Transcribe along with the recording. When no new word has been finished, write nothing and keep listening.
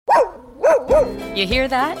You hear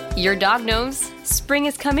that? Your dog knows. Spring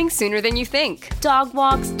is coming sooner than you think. Dog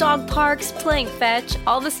walks, dog parks, playing fetch,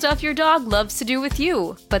 all the stuff your dog loves to do with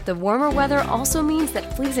you. But the warmer weather also means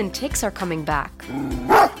that fleas and ticks are coming back.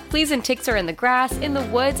 Fleas and ticks are in the grass, in the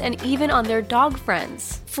woods, and even on their dog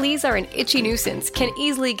friends. Fleas are an itchy nuisance, can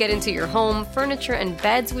easily get into your home, furniture, and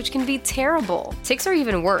beds, which can be terrible. Ticks are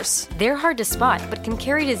even worse. They're hard to spot, but can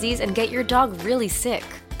carry disease and get your dog really sick.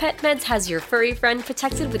 PetMeds has your furry friend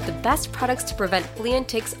protected with the best products to prevent flea and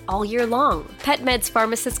ticks all year long. PetMeds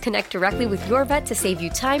pharmacists connect directly with your vet to save you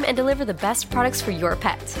time and deliver the best products for your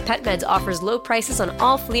pet. PetMeds offers low prices on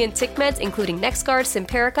all flea and tick meds, including NexGard,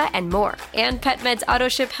 Simparica, and more. And PetMeds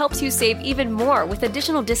AutoShip helps you save even more with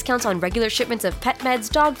additional discounts on regular shipments of pet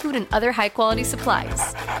meds, dog food, and other high-quality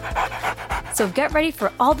supplies. So get ready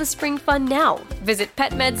for all the spring fun now. Visit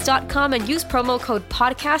petmeds.com and use promo code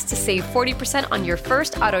PODCAST to save 40% on your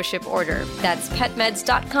first AutoShip order. That's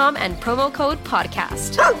petmeds.com and promo code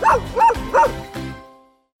PODCAST.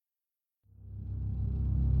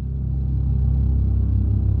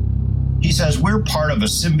 He says we're part of a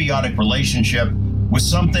symbiotic relationship with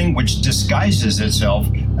something which disguises itself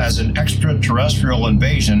as an extraterrestrial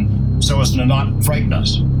invasion so as to not frighten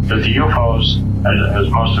us. That the UFOs, as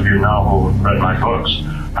most of you know who read my books,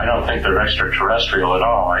 I don't think they're extraterrestrial at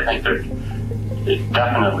all. I think they're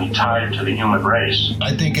definitely tied to the human race.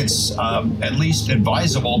 I think it's at least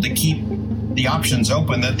advisable to keep the options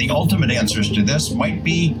open that the ultimate answers to this might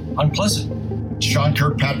be unpleasant. Sean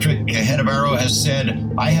Kirkpatrick, head of Arrow, has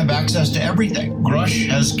said, I have access to everything. Grush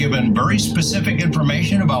has given very specific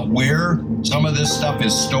information about where some of this stuff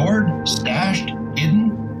is stored, stashed, hidden.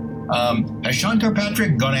 Has Sean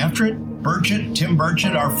Kirkpatrick gone after it? Tim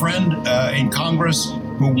Burchett, our friend in Congress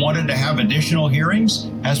who wanted to have additional hearings,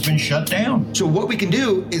 has been shut down. So what we can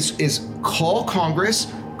do is call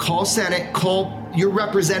Congress, call Senate, call your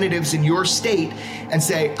representatives in your state and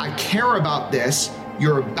say, I care about this.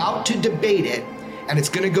 You're about to debate it, and it's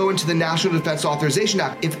going to go into the National Defense Authorization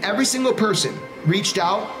Act. If every single person reached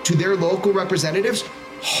out to their local representatives,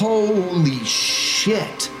 holy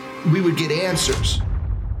shit, we would get answers.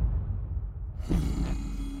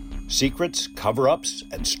 Secrets, cover-ups,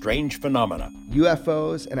 and strange phenomena.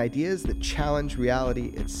 UFOs and ideas that challenge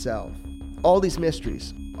reality itself. All these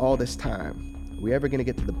mysteries, all this time. Are we ever going to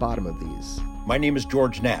get to the bottom of these? My name is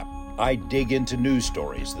George Knapp. I dig into news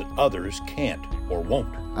stories that others can't or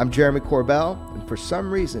won't. I'm Jeremy Corbell, and for some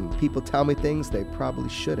reason, people tell me things they probably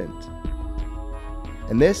shouldn't.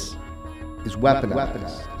 And this is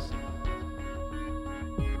Weaponized.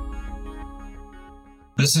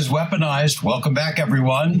 This is Weaponized. Welcome back,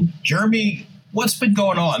 everyone. Jeremy, what's been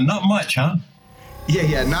going on? Not much, huh?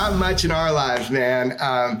 Yeah, not much in our lives,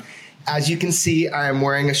 man. As you can see, I am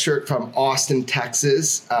wearing a shirt from Austin,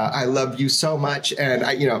 Texas. I love you so much. And,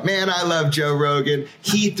 I love Joe Rogan.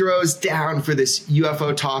 He throws down for this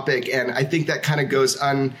UFO topic. And I think that kind of goes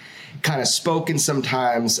spoken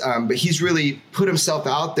sometimes. But he's really put himself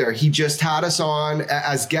out there. He just had us on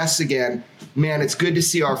as guests again. Man, it's good to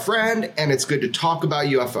see our friend, and it's good to talk about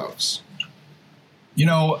UFOs.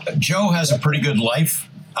 Joe has a pretty good life.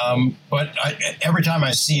 But every time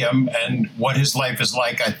I see him and what his life is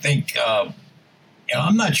like, I think,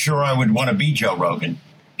 I'm not sure I would want to be Joe Rogan.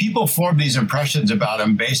 People form these impressions about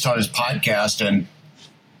him based on his podcast and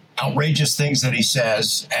outrageous things that he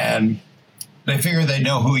says, and they figure they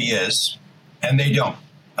know who he is, and they don't.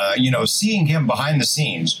 Seeing him behind the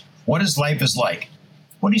scenes, what his life is like,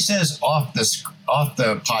 what he says off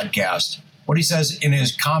the podcast, what he says in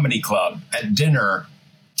his comedy club, at dinner,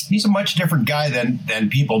 he's a much different guy than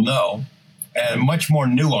people know, and much more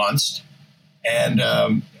nuanced. And,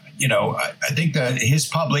 I think that his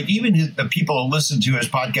public, even the people who listen to his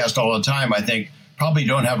podcast all the time, I think probably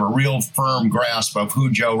don't have a real firm grasp of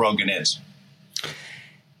who Joe Rogan is.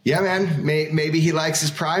 Yeah, man, maybe he likes his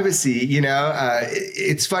privacy.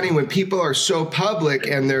 It's funny when people are so public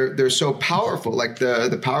and they're so powerful, like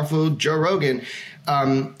the powerful Joe Rogan.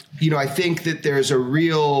 I think that there's a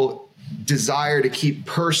real desire to keep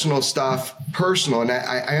personal stuff personal. And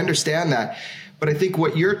I understand that. But I think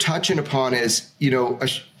what you're touching upon is,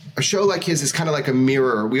 a show like his is kind of like a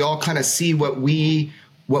mirror. We all kind of see what we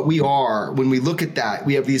are. When we look at that,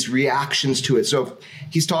 we have these reactions to it. So if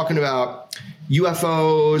he's talking about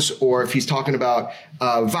UFOs, or if he's talking about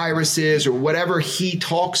viruses, or whatever he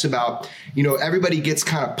talks about, everybody gets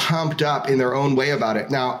kind of pumped up in their own way about it.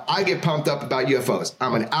 Now, I get pumped up about UFOs.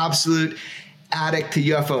 I'm an absolute addict to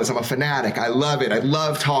UFOs. I'm a fanatic. I love it. I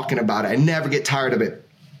love talking about it. I never get tired of it.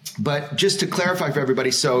 But just to clarify for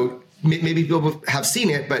everybody, so maybe people have seen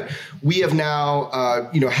it, but we have now,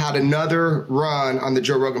 had another run on the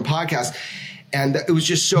Joe Rogan podcast. And it was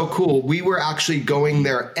just so cool. We were actually going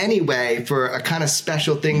there anyway for a kind of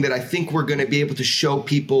special thing that I think we're going to be able to show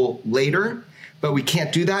people later, but we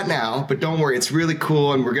can't do that now. But don't worry, it's really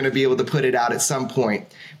cool, and we're going to be able to put it out at some point.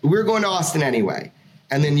 But we were going to Austin anyway.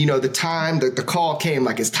 And then, the call came,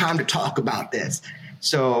 like, it's time to talk about this.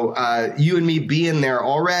 So you and me being there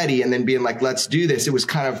already and then being like, let's do this, it was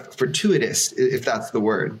kind of fortuitous, if that's the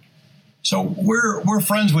word. So we're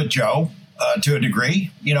friends with Joe. To a degree,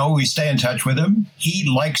 we stay in touch with him. He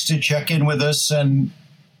likes to check in with us and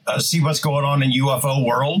see what's going on in UFO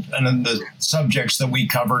world and in the subjects that we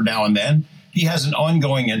cover now and then. He has an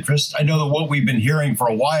ongoing interest. I know that what we've been hearing for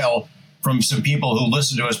a while from some people who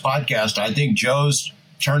listen to his podcast, I think Joe's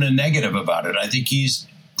turning negative about it. I think he's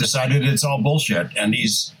decided it's all bullshit, and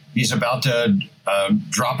he's about to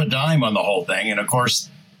drop a dime on the whole thing. And of course,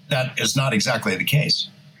 that is not exactly the case.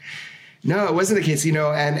 No, it wasn't the case,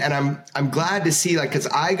 and I'm glad to see, because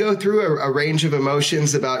I go through a range of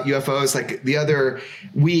emotions about UFOs. Like the other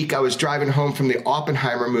week, I was driving home from the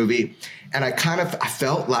Oppenheimer movie, and I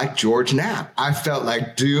felt like George Knapp. I felt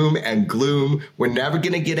like doom and gloom. We're never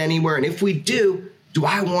going to get anywhere. And if we do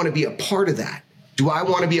I want to be a part of that? Do I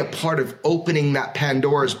want to be a part of opening that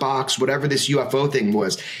Pandora's box, whatever this UFO thing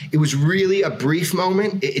was? It was really a brief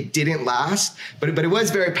moment. It didn't last, but it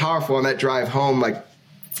was very powerful on that drive home.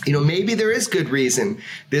 Maybe there is good reason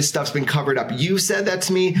this stuff's been covered up. You said that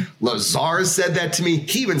to me. Lazar said that to me.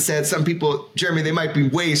 He even said some people, Jeremy, they might be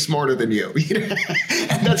way smarter than you.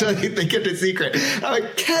 And that's why they kept it secret. I'm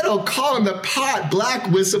like, kettle, calling the pot, black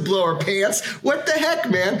whistleblower pants. What the heck,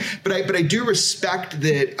 man? But I do respect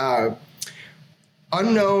that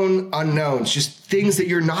unknown unknowns, just things that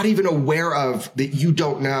you're not even aware of that you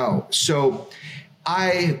don't know. So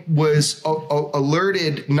I was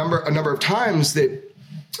alerted a number of times that,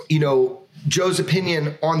 Joe's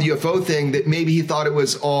opinion on the UFO thing, that maybe he thought it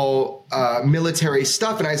was all military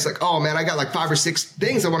stuff. And I was like, oh man, I got like 5 or 6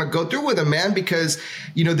 things I want to go through with him, man, because,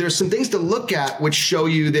 there's some things to look at which show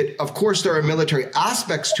you that, of course, there are military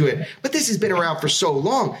aspects to it, but this has been around for so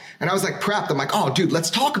long. And I was like prepped. I'm like, oh, dude, let's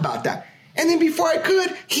talk about that. And then before I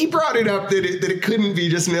could, he brought it up that it couldn't be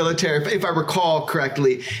just military, if I recall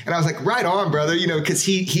correctly. And I was like, right on, brother, because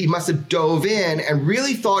he must have dove in and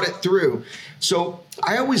really thought it through. So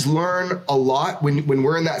I always learn a lot when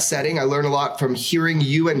we're in that setting. I learn a lot from hearing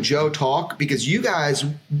you and Joe talk, because you guys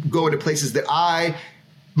go into places that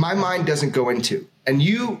my mind doesn't go into. And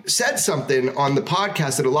you said something on the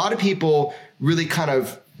podcast that a lot of people really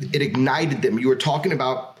it ignited them. You were talking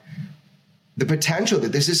about the potential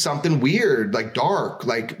that this is something weird, like dark,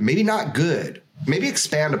 like maybe not good. Maybe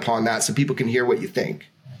expand upon that so people can hear what you think.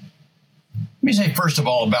 Let me say, first of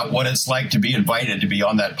all, about what it's like to be invited to be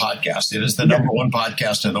on that podcast. It is the number one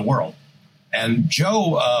podcast in the world. And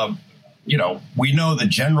Joe, we know the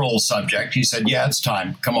general subject. He said, yeah, it's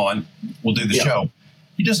time. Come on, we'll do the show.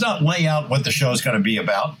 He does not lay out what the show is going to be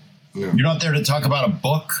about. Yeah. You're not there to talk about a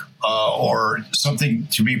book or something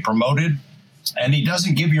to be promoted. And he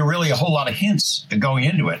doesn't give you really a whole lot of hints going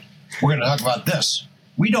into it. We're going to talk about this.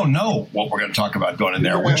 We don't know what we're going to talk about going in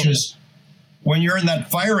there, which is when you're in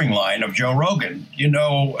that firing line of Joe Rogan,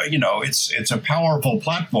 it's a powerful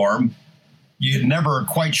platform. You're never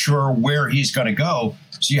quite sure where he's going to go.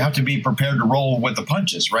 So you have to be prepared to roll with the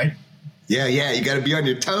punches, right? Yeah. You got to be on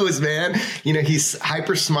your toes, man. He's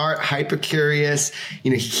hyper smart, hyper curious.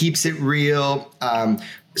 He keeps it real.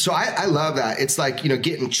 So I love that. It's like,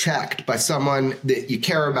 getting checked by someone that you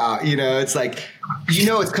care about. It's like,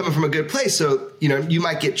 it's coming from a good place. So, you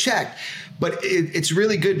might get checked. But it's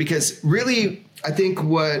really good because really, I think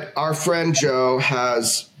what our friend Joe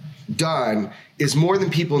has done is more than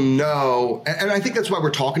people know. And I think that's why we're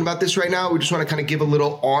talking about this right now. We just want to kind of give a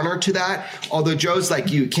little honor to that. Although Joe's like,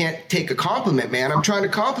 you can't take a compliment, man. I'm trying to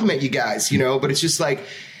compliment you guys, but it's just like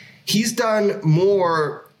he's done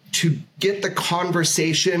more to get the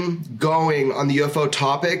conversation going on the UFO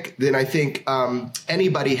topic than I think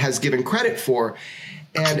anybody has given credit for.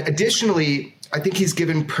 And additionally, I think he's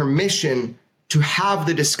given permission to have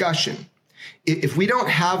the discussion. If we don't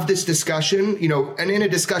have this discussion, and in a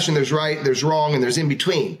discussion, there's right, there's wrong, and there's in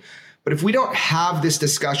between. But if we don't have this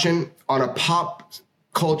discussion on a pop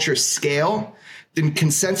culture scale, then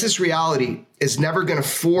consensus reality is never going to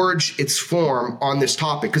forge its form on this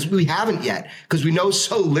topic, because we haven't yet, because we know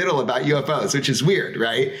so little about UFOs, which is weird,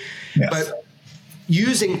 right? Yes. But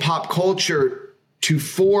using pop culture to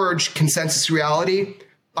forge consensus reality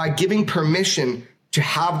by giving permission to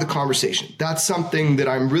have the conversation. That's something that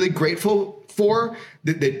I'm really grateful for,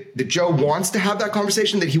 that Joe wants to have that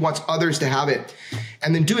conversation, that he wants others to have it.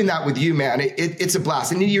 And then doing that with you, man, it's a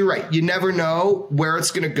blast. And you're right. You never know where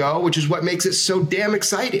it's going to go, which is what makes it so damn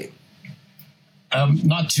exciting.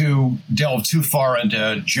 not to delve too far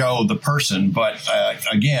into Joe, the person, but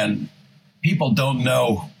again, people don't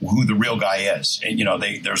know who the real guy is. And,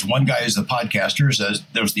 there's one guy who's the podcaster,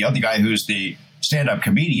 there's the other guy who's the stand-up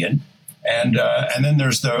comedian, and then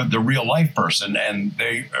there's the real life person, and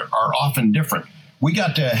they are often different. We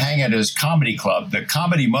got to hang at his comedy club, the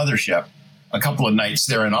Comedy Mothership, a couple of nights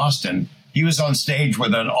there in Austin. He was on stage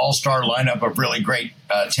with an all-star lineup of really great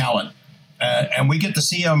talent. And we get to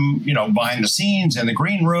see him, behind the scenes in the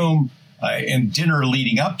green room, in dinner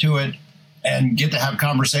leading up to it, and get to have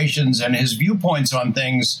conversations. And his viewpoints on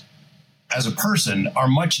things as a person are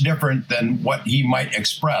much different than what he might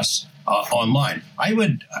express online. I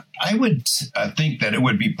would think that it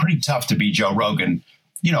would be pretty tough to be Joe Rogan.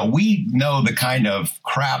 We know the kind of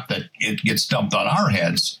crap that it gets dumped on our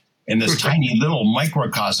heads in this tiny little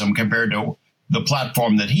microcosm compared to the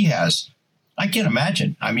platform that he has. I can't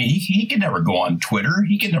imagine. I mean, he can never go on Twitter.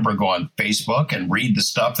 He can never go on Facebook and read the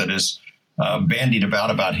stuff that is bandied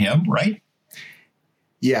about him, right?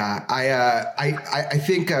 Yeah, I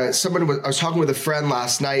think I was talking with a friend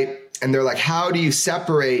last night, and they're like, how do you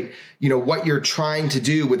separate, what you're trying to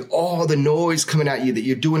do with all the noise coming at you that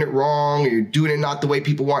you're doing it wrong or you're doing it not the way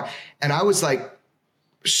people want? And I was like,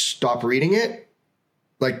 stop reading it.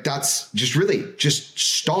 Like, that's just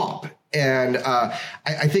stop. And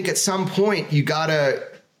I think at some point you gotta,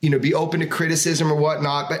 be open to criticism or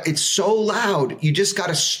whatnot, but it's so loud. You just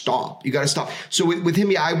gotta stop. You gotta stop. So with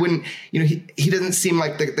him, I wouldn't, he doesn't seem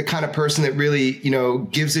like the kind of person that really,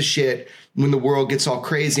 gives a shit when the world gets all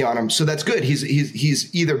crazy on him. So that's good.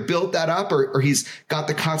 He's either built that up or he's got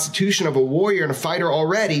the constitution of a warrior and a fighter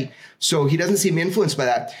already. So he doesn't seem influenced by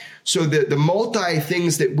that. So the multi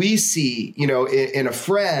things that we see, in a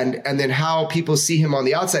friend, and then how people see him on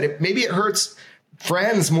the outside, maybe it hurts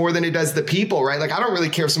friends more than it does the people, right? Like, I don't really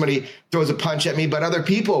care if somebody throws a punch at me, but other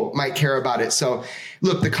people might care about it. So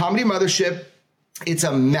look, the Comedy Mothership, it's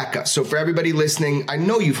a mecca. So for everybody listening, I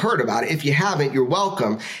know you've heard about it. If you haven't, you're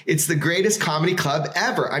welcome. It's the greatest comedy club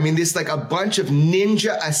ever. I mean, there's like a bunch of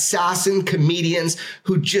ninja assassin comedians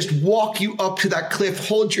who just walk you up to that cliff,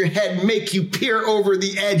 hold your head, make you peer over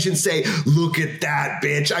the edge and say, look at that,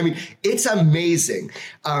 bitch. I mean, it's amazing.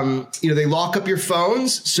 They lock up your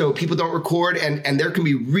phones so people don't record, and there can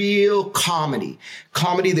be real comedy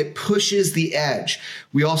that pushes the edge.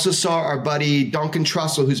 We also saw our buddy Duncan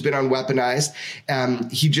Trussell, who's been on Weaponized.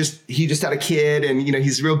 He just had a kid, and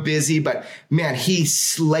he's real busy, but man, he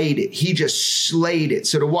slayed it. He just slayed it.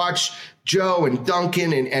 So to watch Joe and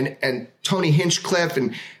Duncan and Tony Hinchcliffe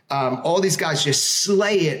and all these guys just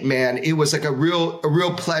slay it, man, it was like a real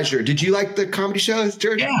pleasure. Did you like the comedy shows,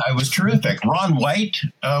 George? Yeah, it was terrific. Ron White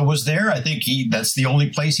was there. I think that's the only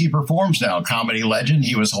place he performs now. Comedy legend.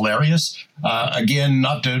 He was hilarious. Again,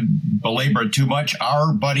 not to belabor it too much,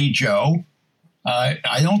 our buddy Joe.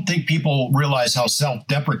 I don't think people realize how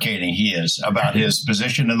self-deprecating he is about his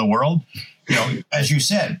position in the world. As you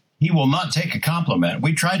said, he will not take a compliment.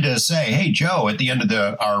 We tried to say, hey, Joe, at the end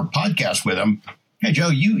of our podcast with him, hey, Joe,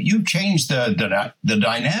 you've changed the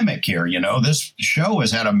dynamic here. This show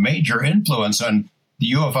has had a major influence on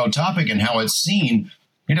the UFO topic and how it's seen.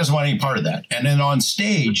 He doesn't want any part of that. And then on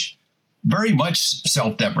stage, very much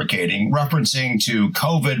self-deprecating, referencing to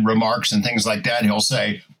COVID remarks and things like that, he'll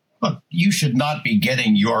say, look, you should not be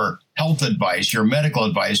getting your health advice, your medical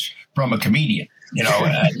advice from a comedian,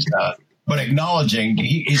 but acknowledging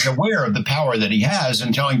he's aware of the power that he has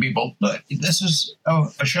and telling people, look, this is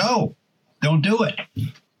a show. Don't do it.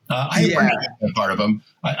 I appreciate that part of him.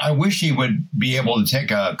 I wish he would be able to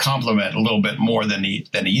take a compliment a little bit more than he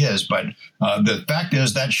is. But the fact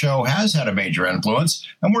is that show has had a major influence,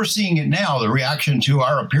 and we're seeing it now, the reaction to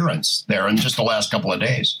our appearance there in just the last couple of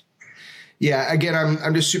days. Yeah, again,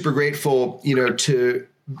 I'm just super grateful, to,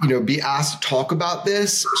 be asked to talk about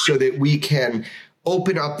this so that we can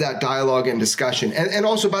open up that dialogue and discussion. And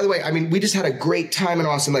also, by the way, I mean, we just had a great time in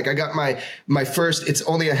Austin. Like, I got my first, it's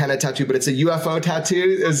only a henna tattoo, but it's a UFO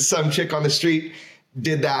tattoo. There's some chick on the street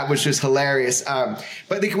did that, which was hilarious. But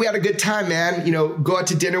I think we had a good time, man. Go out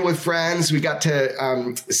to dinner with friends. We got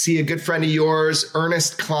to see a good friend of yours,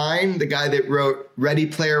 Ernest Cline, the guy that wrote Ready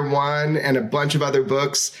Player One and a bunch of other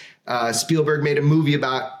books. Spielberg made a movie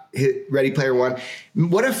about Ready Player One.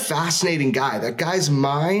 What a fascinating guy. That guy's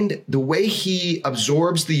mind, the way he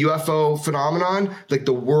absorbs the UFO phenomenon, like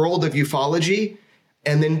the world of ufology,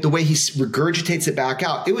 and then the way he regurgitates it back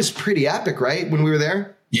out. It was pretty epic, right, when we were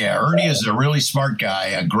there? Yeah, Ernie is a really smart guy,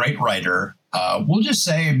 a great writer. We'll just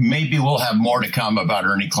say maybe we'll have more to come about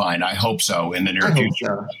Ernie Cline. I hope so in the near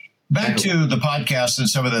future. So. Back to the podcast and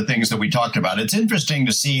some of the things that we talked about. It's interesting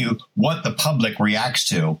to see what the public reacts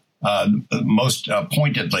to most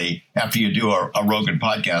pointedly after you do a Rogan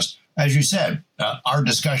podcast. As you said, our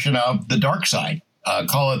discussion of the dark side,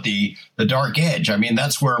 call it the dark edge. I mean,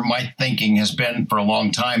 that's where my thinking has been for a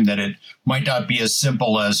long time, that it might not be as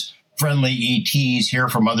simple as friendly ETs here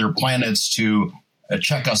from other planets to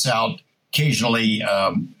check us out, occasionally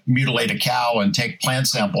mutilate a cow and take plant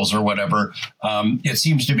samples or whatever. It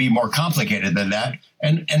seems to be more complicated than that.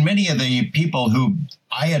 And many of the people who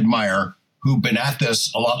I admire, who've been at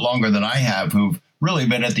this a lot longer than I have, who've really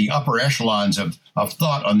been at the upper echelons of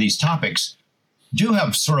thought on these topics, do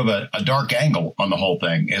have sort of a dark angle on the whole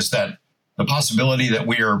thing, is that the possibility that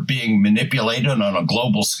we are being manipulated on a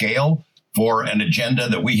global scale for an agenda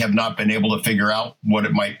that we have not been able to figure out what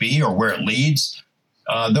it might be or where it leads.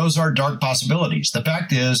 Those are dark possibilities. The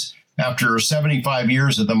fact is, after 75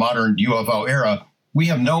 years of the modern UFO era, we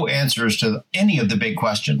have no answers to any of the big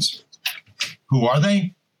questions. Who are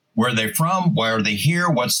they? Where are they from? Why are they here?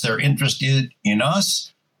 What's their interest in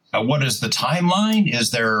us? What is the timeline?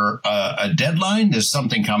 Is there a deadline? Is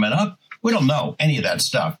something coming up? We don't know any of that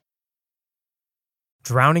stuff.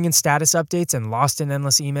 Drowning in status updates and lost in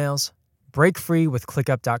endless emails? Break free with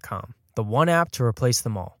ClickUp.com, the one app to replace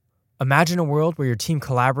them all. Imagine a world where your team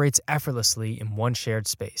collaborates effortlessly in one shared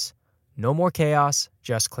space. No more chaos,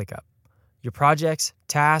 just ClickUp. Your projects,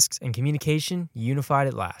 tasks, and communication unified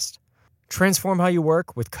at last. Transform how you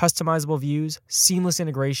work with customizable views, seamless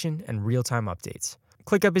integration, and real-time updates.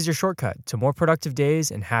 ClickUp is your shortcut to more productive days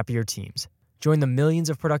and happier teams. Join the millions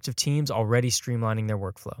of productive teams already streamlining their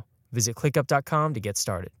workflow. Visit ClickUp.com to get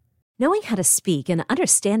started. Knowing how to speak and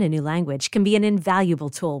understand a new language can be an invaluable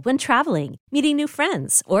tool when traveling, meeting new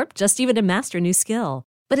friends, or just even to master a new skill.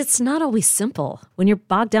 But it's not always simple when you're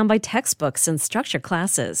bogged down by textbooks and structured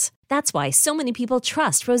classes. That's why so many people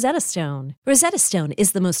trust Rosetta Stone. Rosetta Stone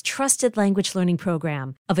is the most trusted language learning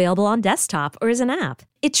program, available on desktop or as an app.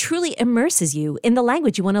 It truly immerses you in the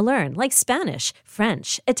language you want to learn, like Spanish,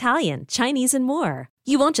 French, Italian, Chinese, and more.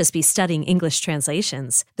 You won't just be studying English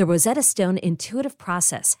translations. The Rosetta Stone intuitive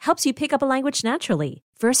process helps you pick up a language naturally,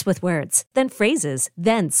 first with words, then phrases,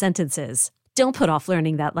 then sentences. Don't put off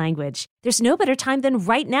learning that language. There's no better time than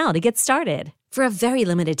right now to get started. For a very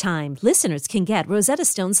limited time, listeners can get Rosetta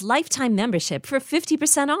Stone's lifetime membership for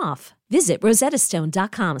 50% off. Visit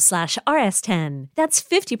rosettastone.com/rs10. That's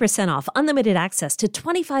 50% off unlimited access to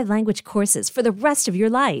 25 language courses for the rest of your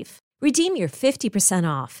life. Redeem your 50%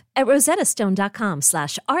 off at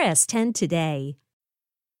rosettastone.com/rs10 today.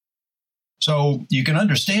 So you can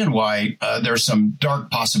understand why there's some dark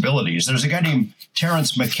possibilities. There's a guy named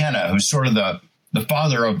Terence McKenna, who's sort of the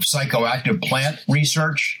father of psychoactive plant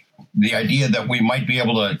research. The idea that we might be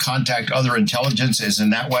able to contact other intelligences in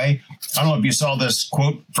that way. I don't know if you saw this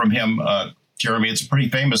quote from him, Jeremy. It's a pretty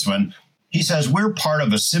famous one. He says, "We're part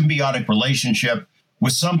of a symbiotic relationship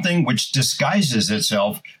with something which disguises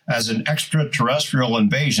itself as an extraterrestrial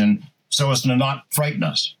invasion so as to not frighten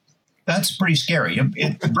us." That's pretty scary.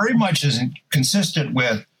 It very much is consistent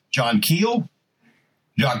with John Keel,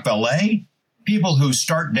 Jacques Vallée, people who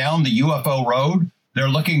start down the UFO road. They're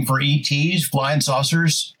looking for ETs, flying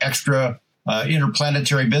saucers, extra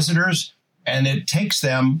interplanetary visitors, and it takes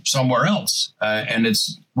them somewhere else. And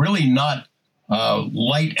it's really not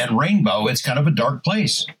light and rainbow. It's kind of a dark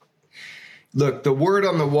place. Look, the word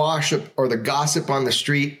on the wash or the gossip on the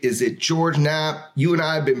street is that George Knapp, you and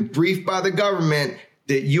I have been briefed by the government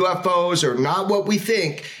that UFOs are not what we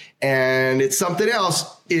think, and it's something else.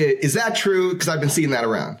 Is that true? Because I've been seeing that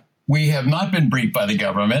around. We have not been briefed by the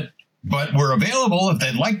government, but we're available if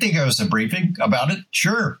they'd like to give us a briefing about it.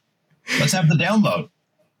 Sure. Let's have the download.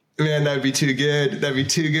 Man, that'd be too good. That'd be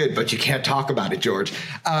too good. But you can't talk about it, George.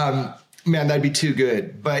 Man, that'd be too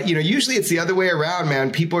good. But, usually it's the other way around,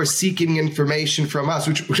 man. People are seeking information from us,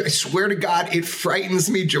 which I swear to God, it frightens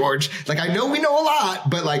me, George. Like, I know we know a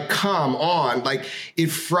lot, but come on.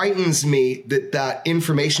 It frightens me that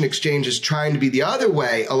information exchange is trying to be the other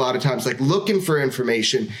way a lot of times, looking for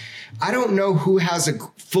information. I don't know who has a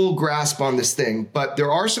full grasp on this thing, but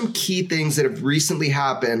there are some key things that have recently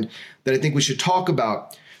happened that I think we should talk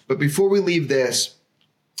about. But before we leave this,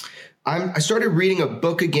 I started reading a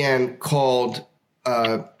book again called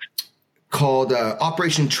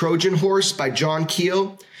Operation Trojan Horse by John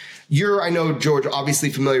Keel. I know, George, obviously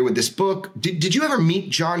familiar with this book. Did you ever meet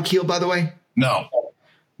John Keel, by the way? No.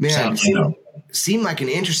 Man, seemed like an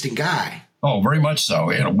interesting guy. Oh, very much so.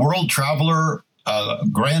 A world traveler, a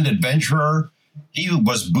grand adventurer. He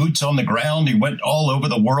was boots on the ground. He went all over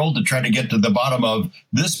the world to try to get to the bottom of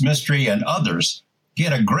this mystery and others. He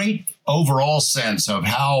had a great overall sense of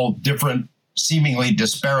how different, seemingly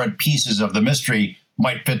disparate pieces of the mystery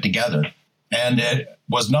might fit together. And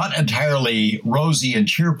was not entirely rosy and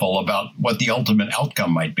cheerful about what the ultimate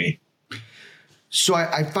outcome might be. So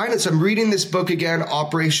I find it, so I'm reading this book again,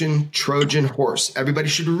 Operation Trojan Horse. Everybody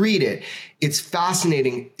should read it. It's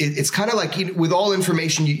fascinating. It's kind of like with all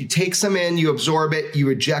information, you take some in, you absorb it, you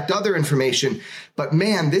reject other information. But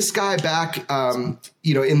man, this guy back,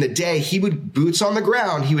 in the day, he would boots on the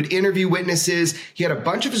ground. He would interview witnesses. He had a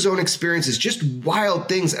bunch of his own experiences, just wild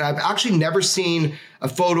things. And I've actually never seen a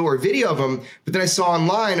photo or video of him. But then I saw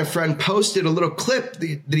online a friend posted a little clip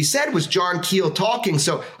that he said was John Keel talking.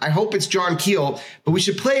 So I hope it's John Keel, but we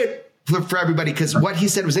should play it for everybody because what he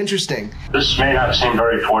said was interesting. This may not seem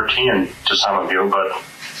very Fortean to some of you, but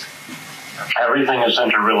everything is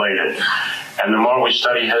interrelated. And the more we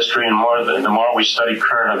study history and the more we study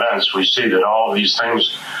current events, we see that all of these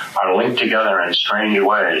things are linked together in strange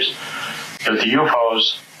ways. That the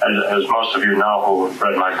UFOs, as most of you know who have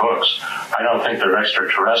read my books, I don't think they're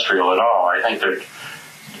extraterrestrial at all. I think they're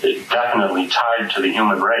definitely tied to the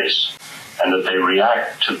human race, and that they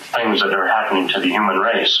react to things that are happening to the human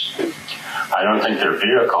race. I don't think they're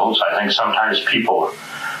vehicles. I think sometimes people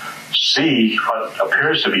see what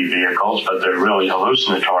appears to be vehicles, but they're really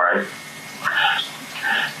hallucinatory.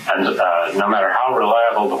 And no matter how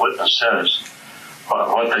reliable the witness is,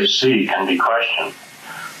 what they see can be questioned.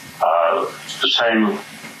 The same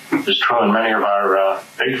is true in many of our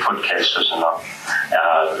Bigfoot cases and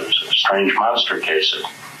strange monster cases,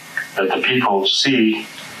 that the people see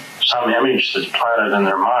some image that's planted in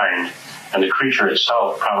their mind, and the creature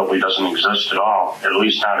itself probably doesn't exist at all, at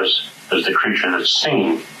least not as the creature that's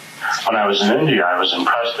seen. When I was in India, I was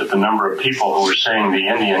impressed at the number of people who were seeing the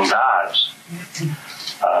Indian gods,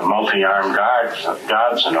 multi-armed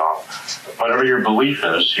gods and all. Whatever your belief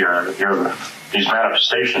is, these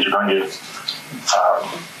manifestations are going to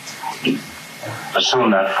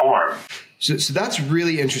assume that form. So that's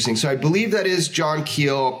really interesting. So I believe that is John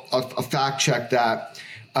Keel. I'll fact check that.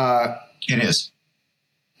 It is.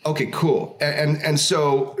 Okay, cool. And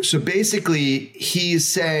so basically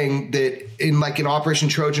he's saying that in Operation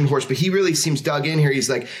Trojan Horse, but he really seems dug in here. He's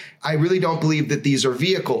like, I really don't believe that these are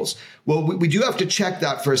vehicles. Well, we do have to check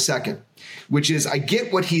that for a second, which is I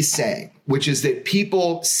get what he's saying, which is that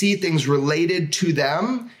people see things related to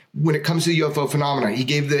them when it comes to the UFO phenomena. He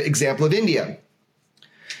gave the example of India.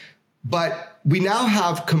 But we now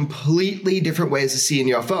have completely different ways of seeing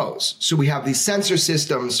UFOs. So we have these sensor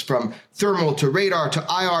systems from thermal to radar to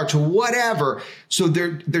IR to whatever. So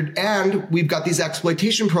and we've got these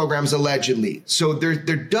exploitation programs allegedly. So there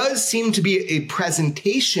does seem to be a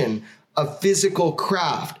presentation of physical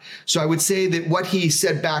craft. So I would say that what he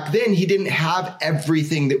said back then, he didn't have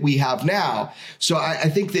everything that we have now. So I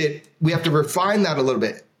think that we have to refine that a little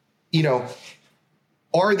bit.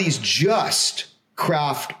 Are these just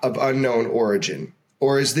craft of unknown origin,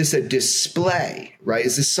 or is this a display, right?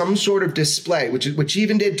 Is this some sort of display, which you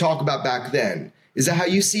even did talk about back then? Is that how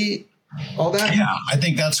you see all that? Yeah, I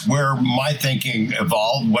think that's where my thinking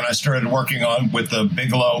evolved when I started working with the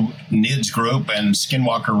Bigelow NIDS group and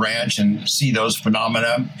Skinwalker Ranch and see those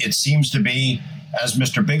phenomena. It seems to be, as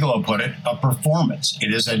Mr. Bigelow put it, a performance.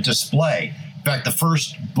 It is a display. In fact, the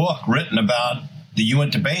first book written about the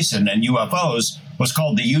Uinta Basin and UFOs was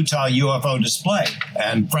called the Utah UFO Display.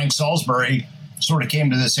 And Frank Salisbury sort of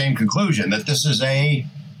came to the same conclusion, that this is a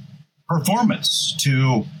performance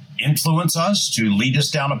to influence us, to lead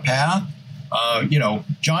us down a path.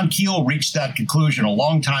 John Keel reached that conclusion a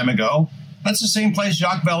long time ago. That's the same place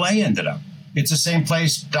Jacques Vallée ended up. It's the same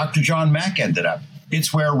place Dr. John Mack ended up.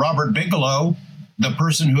 It's where Robert Bigelow, the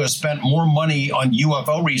person who has spent more money on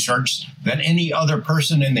UFO research than any other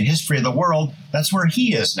person in the history of the world, that's where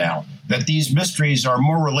he is now. That these mysteries are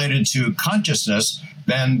more related to consciousness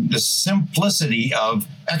than the simplicity of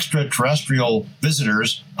extraterrestrial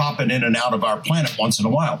visitors popping in and out of our planet once in a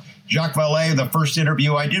while. Jacques Vallée, the first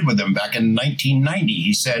interview I did with him back in 1990,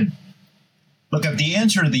 he said, look, if the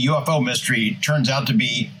answer to the UFO mystery turns out to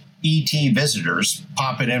be ET visitors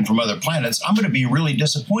popping in from other planets, I'm going to be really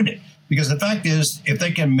disappointed. Because the fact is, if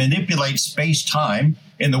they can manipulate space-time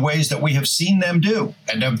in the ways that we have seen them do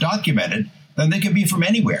and have documented, then they could be from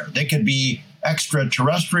anywhere. They could be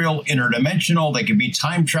extraterrestrial, interdimensional, they could be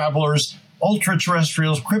time travelers,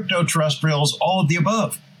 ultra-terrestrials, crypto-terrestrials, all of the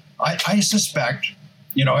above. I suspect,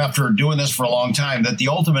 after doing this for a long time, that the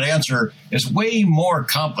ultimate answer is way more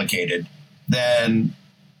complicated than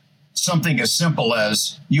something as simple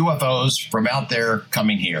as UFOs from out there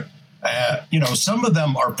coming here. Some of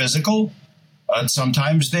them are physical.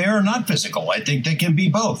 Sometimes they are not physical. I think they can be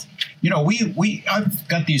both. I've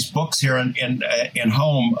got these books here in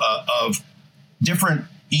home of different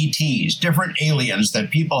ETs, different aliens that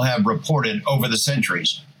people have reported over the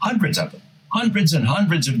centuries. Hundreds of them. hundreds and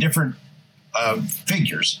hundreds of different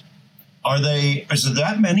figures. Is it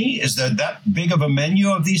that many? Is there that big of a menu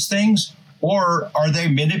of these things? Or are they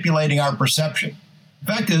manipulating our perception?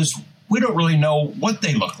 The fact is, we don't really know what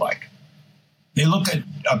they look like. They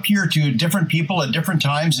appear to different people at different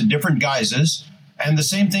times in different guises, and the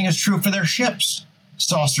same thing is true for their ships.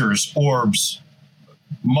 Saucers, orbs,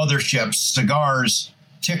 motherships, cigars,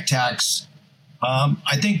 Tic Tacs.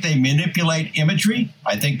 I think they manipulate imagery.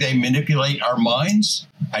 I think they manipulate our minds.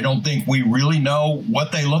 I don't think we really know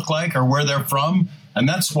what they look like or where they're from. And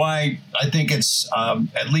that's why I think it's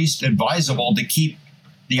at least advisable to keep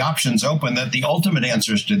the options open that the ultimate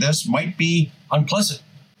answers to this might be unpleasant.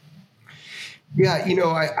 Yeah,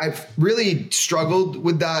 I've really struggled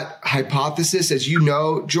with that hypothesis. As you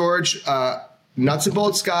know, George, Nuts and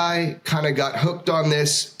Bolts guy kind of got hooked on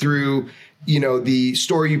this through, the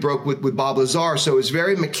story you broke with Bob Lazar. So it was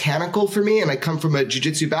very mechanical for me. And I come from a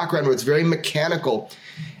jiu-jitsu background where it's very mechanical.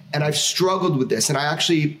 And I've struggled with this. And I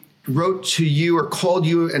actually wrote to you or called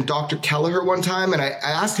you and Dr. Kelleher one time. And I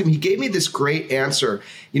asked him, he gave me this great answer.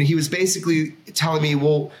 He was basically telling me,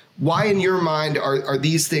 well, why in your mind are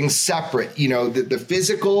these things separate? The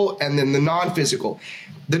physical and then the non-physical.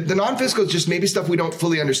 The non-physical is just maybe stuff we don't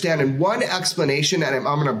fully understand. And one explanation, and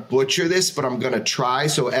I'm going to butcher this, but I'm going to try.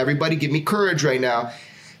 So everybody give me courage right now.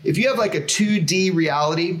 If you have like a 2D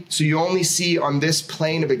reality, so you only see on this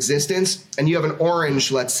plane of existence, and you have an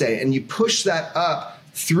orange, let's say, and you push that up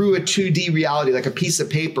through a 2D reality, like a piece of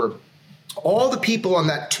paper, all the people on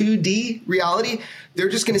that 2D reality, they're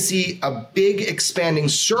just going to see a big expanding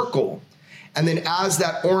circle. And then as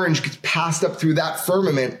that orange gets passed up through that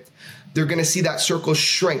firmament, they're going to see that circle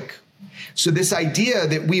shrink. So this idea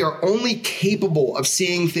that we are only capable of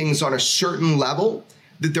seeing things on a certain level,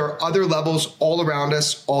 that there are other levels all around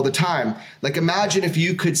us all the time. Like imagine if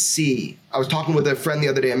you could see, I was talking with a friend the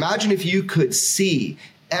other day, imagine if you could see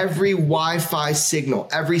every Wi-Fi signal,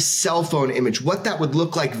 every cell phone image, what that would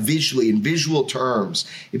look like visually in visual terms.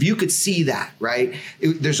 If you could see that, right?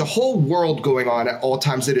 There's a whole world going on at all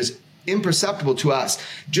times that is imperceptible to us,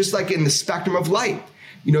 just like in the spectrum of light.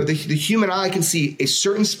 The human eye can see a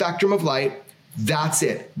certain spectrum of light. That's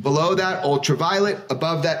it. Below that, ultraviolet.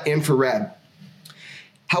 Above that, infrared.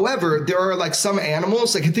 However, there are like some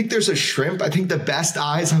animals, like I think there's a shrimp. I think the best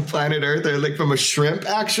eyes on planet Earth are like from a shrimp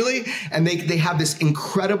actually. And they have this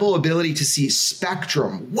incredible ability to see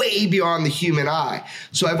spectrum way beyond the human eye.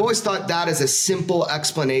 So I've always thought that as a simple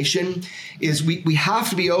explanation is we have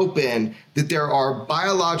to be open that there are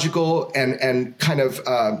biological and kind of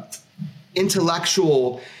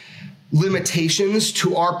intellectual limitations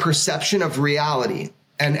to our perception of reality.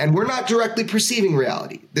 And we're not directly perceiving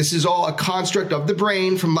reality. This is all a construct of the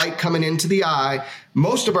brain from light coming into the eye.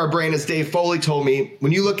 Most of our brain, as Dave Foley told me,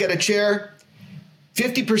 when you look at a chair,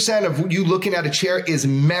 50% of you looking at a chair is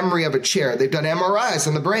memory of a chair. They've done MRIs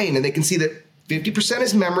on the brain and they can see that 50%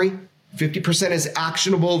 is memory, 50% is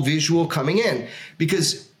actionable visual coming in,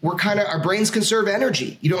 because our brains conserve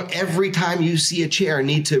energy. You don't every time you see a chair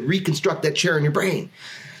need to reconstruct that chair in your brain.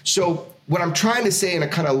 So what I'm trying to say in a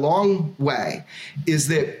kind of long way is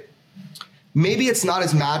that maybe it's not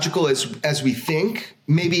as magical as we think.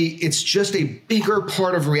 Maybe it's just a bigger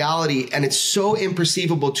part of reality, and it's so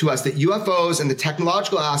imperceivable to us that UFOs and the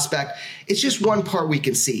technological aspect, it's just one part we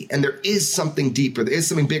can see. And there is something deeper. There is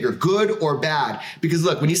something bigger, good or bad. Because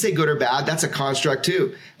look, when you say good or bad, that's a construct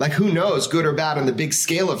too. Like who knows good or bad on the big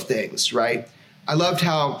scale of things, right? I loved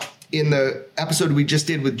how in the episode we just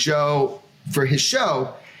did with Joe for his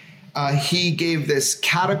show, he gave this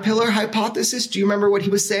caterpillar hypothesis. Do you remember what he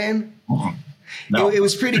was saying? No. It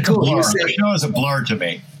was pretty cool. He was saying, the show is a blur to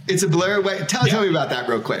me. It's a blur. Tell me about that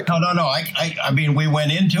real quick. No. I mean, we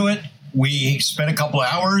went into it. We spent a couple of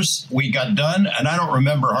hours. We got done, and I don't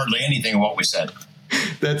remember hardly anything of what we said.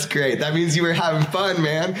 That's great. That means you were having fun,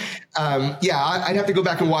 man. I'd have to go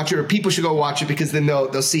back and watch it, or people should go watch it because then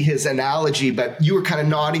they'll see his analogy. But you were kind of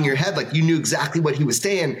nodding your head like you knew exactly what he was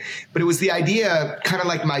saying. But it was the idea, kind of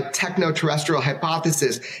like my techno-terrestrial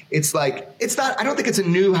hypothesis. It's like, I don't think it's a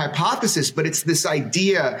new hypothesis, but it's this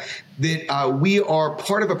idea that we are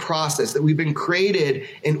part of a process that we've been created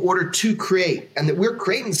in order to create, and that we're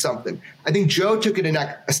creating something. I think Joe took it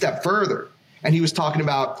a step further. And he was talking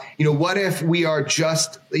about, what if we are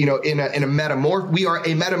just, we are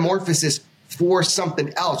a metamorphosis for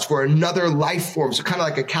something else, for another life form. So kind of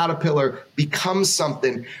like a caterpillar becomes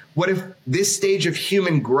something. What if this stage of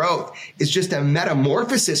human growth is just a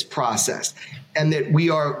metamorphosis process, and that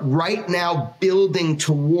we are right now building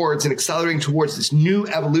towards and accelerating towards this new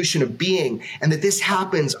evolution of being, and that this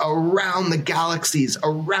happens around the galaxies,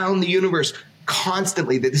 around the universe,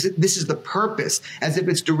 constantly that this is the purpose, as if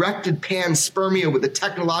it's directed panspermia with a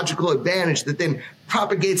technological advantage that then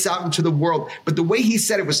propagates out into the world. But the way he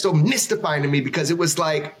said it was so mystifying to me, because it was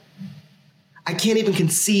like, I can't even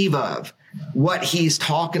conceive of what he's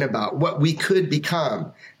talking about, what we could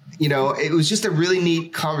become. You know, it was just a really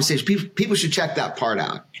neat conversation. People should check that part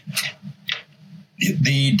out.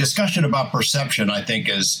 The discussion about perception, I think,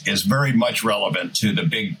 is very much relevant to the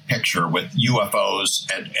big picture with UFOs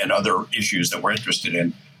and other issues that we're interested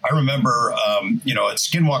in. I remember, at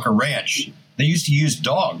Skinwalker Ranch, they used to use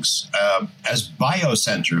dogs as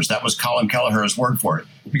biosensors. That was Colin Kelleher's word for it,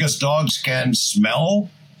 because dogs can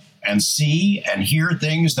smell and see and hear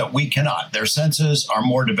things that we cannot. Their senses are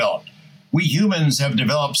more developed. We humans have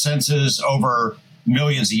developed senses over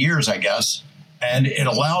millions of years, I guess. And it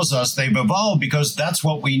allows us, they've evolved because that's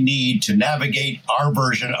what we need to navigate our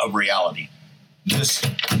version of reality. This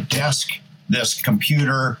desk, this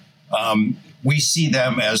computer, we see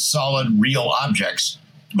them as solid, real objects.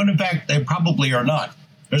 But in fact, they probably are not.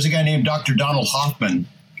 There's a guy named Dr. Donald Hoffman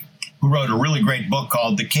who wrote a really great book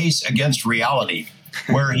called The Case Against Reality,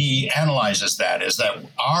 where he analyzes that, is that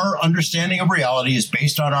our understanding of reality is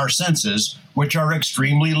based on our senses, which are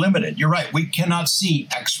extremely limited. You're right. We cannot see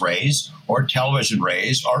X-rays or television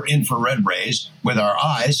rays or infrared rays with our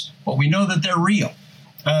eyes, but we know that they're real.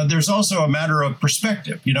 There's also a matter of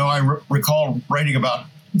perspective. You know, I recall writing about,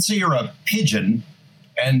 let's say you're a pigeon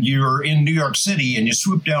and you're in New York City and you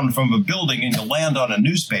swoop down from a building and you land on a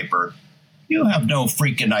newspaper. You have no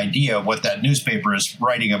freaking idea what that newspaper is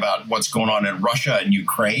writing about what's going on in Russia and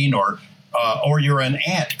Ukraine, or you're an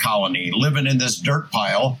ant colony living in this dirt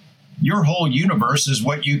pile. Your whole universe is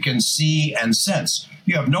what you can see and sense.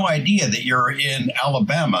 You have no idea that you're in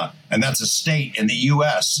Alabama, and that's a state in the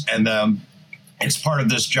U.S., and it's part of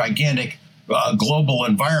this gigantic global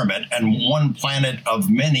environment and one planet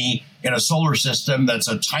of many in a solar system that's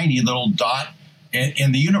a tiny little dot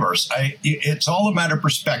in the universe. It's all a matter of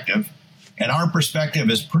perspective. And our perspective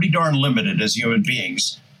is pretty darn limited as human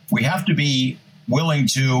beings. We have to be willing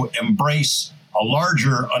to embrace a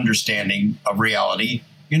larger understanding of reality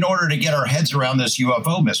in order to get our heads around this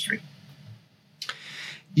UFO mystery.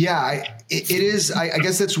 Yeah, it is. I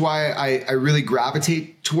guess that's why I really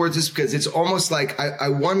gravitate towards this, because it's almost like I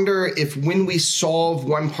wonder if when we solve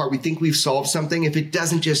one part, we think we've solved something, if it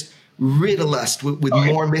doesn't just riddle us with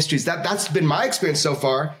more mysteries. That's been my experience so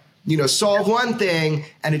far. You know, solve one thing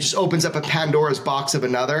and it just opens up a Pandora's box of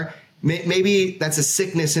another. Maybe that's a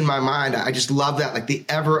sickness in my mind. I just love that, like the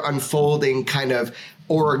ever unfolding kind of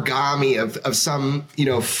origami of some,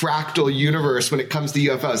 fractal universe when it comes to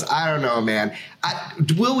UFOs. I don't know, man.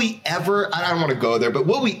 Will we ever, I don't want to go there, but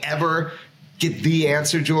will we ever get the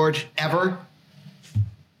answer, George? Ever?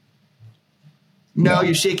 No,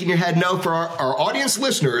 you're shaking your head no for our audience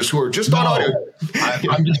listeners who are just on audio.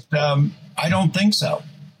 I don't think so.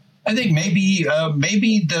 I think maybe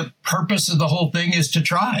the purpose of the whole thing is to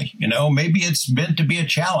try. Maybe it's meant to be a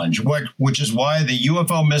challenge, which is why the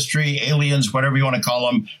UFO mystery, aliens, whatever you want to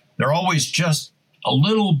call them, they're always just a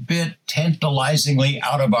little bit tantalizingly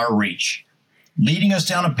out of our reach, leading us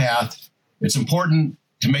down a path. It's important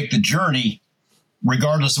to make the journey,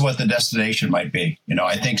 regardless of what the destination might be.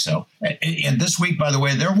 I think so. And this week, by the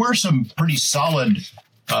way, there were some pretty solid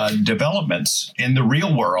developments in the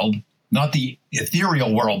real world. Not the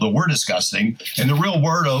ethereal world that we're discussing, in the real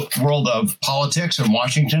world of politics in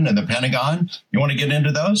Washington and the Pentagon. You want to get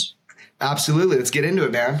into those? Absolutely. Let's get into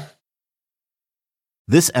it, man.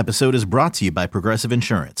 This episode is brought to you by Progressive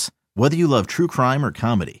Insurance. Whether you love true crime or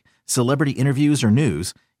comedy, celebrity interviews or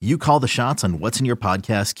news, you call the shots on what's in your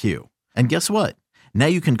podcast queue. And guess what? Now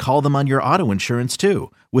you can call them on your auto insurance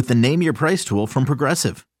too, with the Name Your Price tool from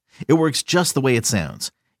Progressive. It works just the way it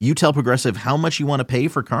sounds. You tell Progressive how much you want to pay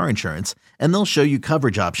for car insurance, and they'll show you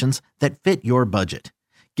coverage options that fit your budget.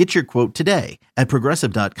 Get your quote today at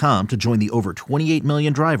Progressive.com to join the over 28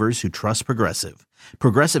 million drivers who trust Progressive.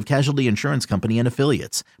 Progressive Casualty Insurance Company and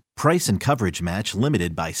Affiliates. Price and coverage match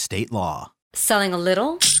limited by state law. Selling a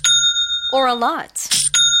little or a lot?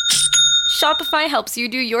 Shopify helps you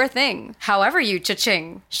do your thing, however you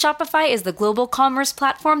cha-ching. Shopify is the global commerce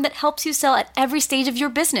platform that helps you sell at every stage of your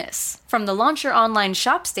business. From the launch your online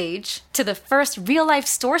shop stage, to the first real-life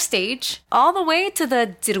store stage, all the way to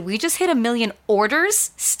the did we just hit 1 million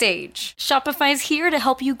orders stage. Shopify's here to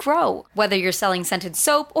help you grow. Whether you're selling scented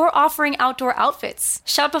soap or offering outdoor outfits,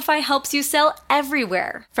 Shopify helps you sell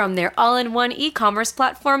everywhere. From their all-in-one e-commerce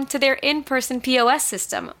platform to their in-person POS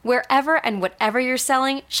system, wherever and whatever you're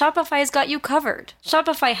selling, Shopify's got you covered.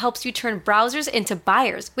 Shopify helps you turn browsers into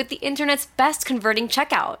buyers with the internet's best converting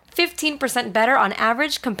checkout, 15% better on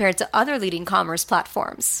average compared to other leading commerce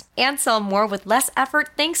platforms. And sell more with less effort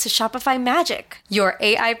thanks to Shopify Magic, your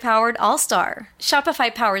AI-powered all-star.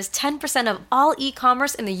 Shopify powers 10% of all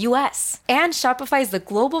e-commerce in the US. And Shopify is the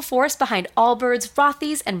global force behind Allbirds,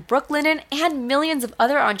 Rothy's, and Brooklinen, and millions of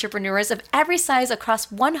other entrepreneurs of every size across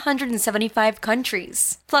 175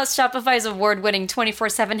 countries. Plus, Shopify's award-winning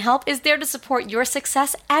 24/7 help is there to support your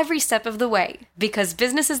success every step of the way. Because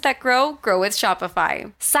businesses that grow with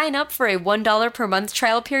Shopify. Sign up for a $1 per month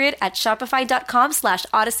trial period at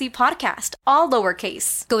shopify.com/Odyssey Podcast, all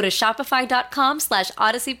lowercase. Go to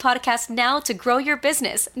shopify.com/Odyssey Podcast now to grow your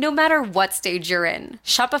business, no matter what stage you're in.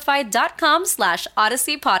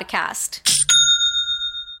 Shopify.com/Odyssey Podcast.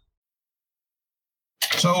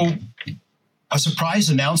 So a surprise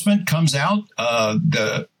announcement comes out.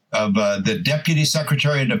 The Deputy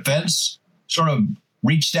Secretary of Defense sort of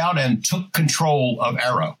reached out and took control of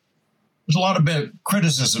Arrow. There's a lot of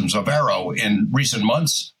criticisms of Arrow in recent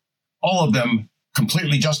months, all of them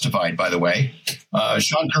completely justified, by the way.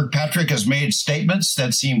 Sean Kirkpatrick has made statements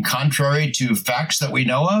that seem contrary to facts that we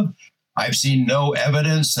know of. I've seen no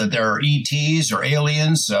evidence that there are ETs or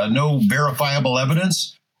aliens, no verifiable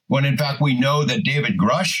evidence, when in fact we know that David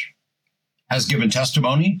Grush has given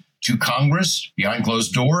testimony to Congress behind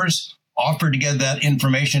closed doors, offered to get that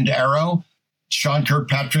information to Arrow. Sean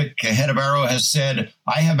Kirkpatrick, head of Arrow, has said,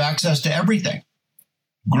 I have access to everything.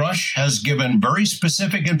 Grush has given very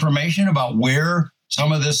specific information about where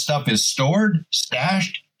some of this stuff is stored,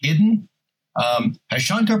 stashed, hidden. Has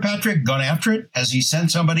Sean Kirkpatrick gone after it? Has he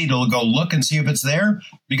sent somebody to go look and see if it's there?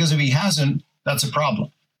 Because if he hasn't, that's a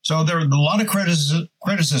problem. So there are a lot of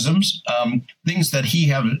criticisms, things that he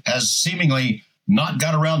has seemingly not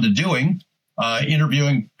got around to doing,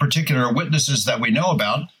 interviewing particular witnesses that we know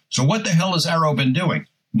about. So what the hell has Arrow been doing?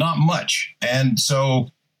 Not much. And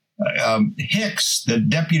so Hicks, the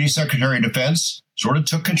Deputy Secretary of Defense, sort of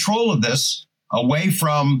took control of this away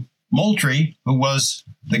from Moultrie, who was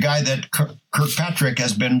the guy that Kirkpatrick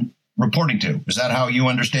has been reporting to. Is that how you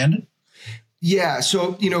understand it? Yeah.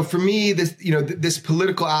 So, for me, this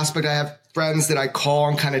political aspect, I have friends that I call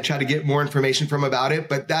and kind of try to get more information from about it.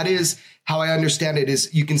 But that is how I understand it,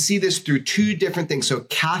 is you can see this through two different things. So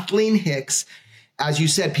Kathleen Hicks, as you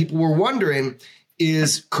said, people were wondering,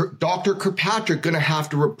 is Dr. Kirkpatrick going to have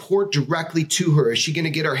to report directly to her? Is she going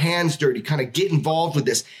to get her hands dirty, kind of get involved with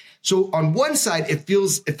this? So on one side, it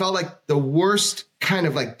felt like the worst kind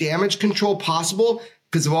of like damage control possible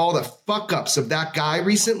because of all the fuck ups of that guy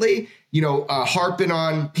recently, harping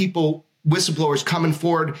on people, whistleblowers coming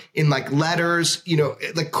forward in like letters,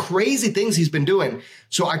 like crazy things he's been doing.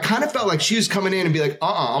 So I kind of felt like she was coming in and be like,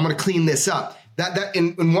 I'm going to clean this up. That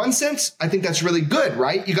in one sense, I think that's really good,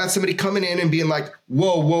 right? You got somebody coming in and being like,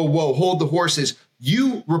 whoa, hold the horses.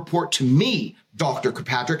 You report to me, Dr.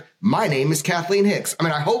 Kirkpatrick. My name is Kathleen Hicks. I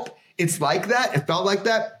mean, I hope it's like that. It felt like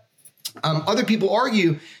that. Other people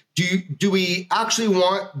argue, do we actually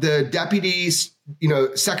want the deputy's,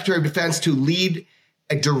 Secretary of Defense to lead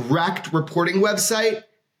a direct reporting website?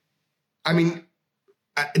 I mean,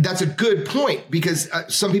 that's a good point, because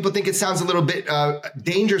some people think it sounds a little bit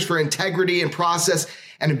dangerous for integrity and process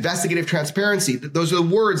and investigative transparency. Those are the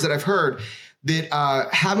words that I've heard, that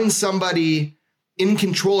having somebody in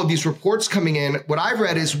control of these reports coming in, what I've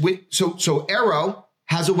read is, so Arrow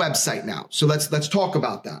has a website now. So let's talk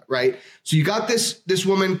about that, right? So you got this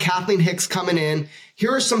woman, Kathleen Hicks, coming in.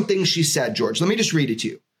 Here are some things she said, George. Let me just read it to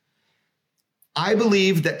you. I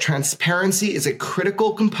believe that transparency is a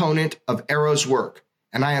critical component of Arrow's work,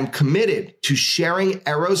 and I am committed to sharing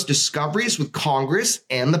Arrow's discoveries with Congress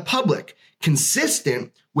and the public,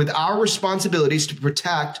 consistent with our responsibilities to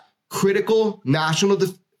protect critical national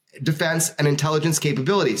defense and intelligence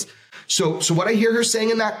capabilities. So what I hear her saying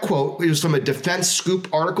in that quote, it was from a Defense Scoop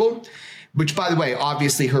article, which, by the way,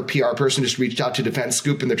 obviously her PR person just reached out to Defense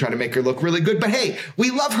Scoop and they're trying to make her look really good. But hey,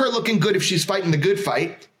 we love her looking good if she's fighting the good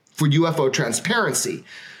fight for UFO transparency.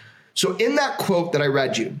 So in that quote that I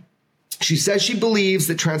read you, she says she believes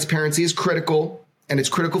that transparency is critical, and it's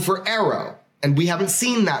critical for Arrow. And we haven't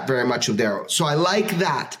seen that very much of Arrow. So I like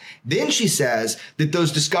that. Then she says that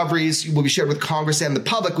those discoveries will be shared with Congress and the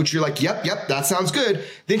public, which you're like, yep, that sounds good.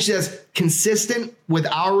 Then she says, consistent with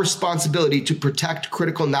our responsibility to protect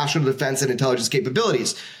critical national defense and intelligence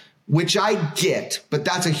capabilities, which I get, but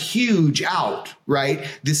that's a huge out, right?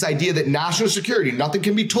 This idea that national security, nothing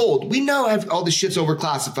can be told. We know all this shit's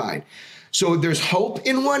overclassified. So there's hope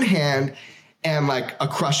in one hand and like a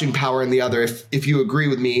crushing power in the other. If you agree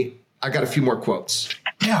with me, I got a few more quotes.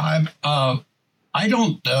 Yeah, I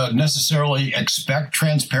don't necessarily expect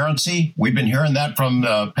transparency. We've been hearing that from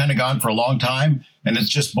the Pentagon for a long time, and it's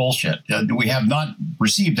just bullshit. We have not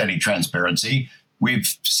received any transparency. We've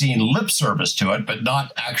seen lip service to it, but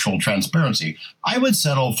not actual transparency. I would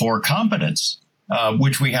settle for competence,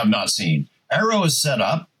 which we have not seen. Arrow is set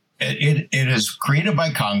up. It is created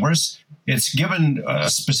by Congress. It's given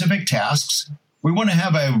specific tasks. We want to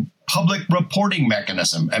have a public reporting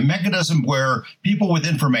mechanism, a mechanism where people with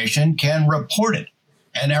information can report it.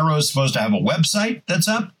 And Arrow is supposed to have a website that's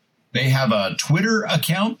up. They have a Twitter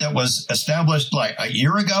account that was established like a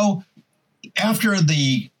year ago. After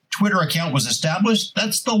the Twitter account was established,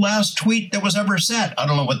 that's the last tweet that was ever said. I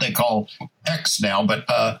don't know what they call X now, but,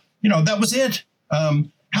 that was it.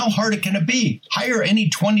 How hard can it be? Hire any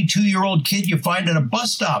 22-year-old kid you find at a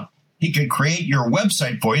bus stop. He could create your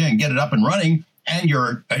website for you and get it up and running, and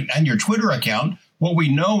your Twitter account. What we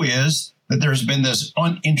know is that there's been this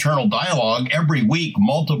internal dialogue every week,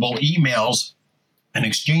 multiple emails and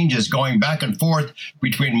exchanges going back and forth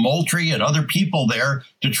between Moultrie and other people there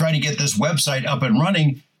to try to get this website up and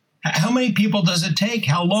running. How many people does it take?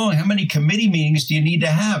 How long? How many committee meetings do you need to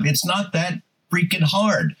have? It's not that freaking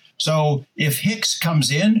hard. So if Hicks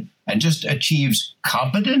comes in and just achieves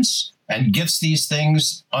competence and gets these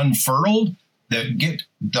things unfurled, that get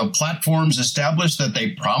the platforms established that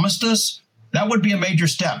they promised us, that would be a major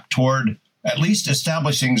step toward at least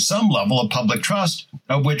establishing some level of public trust,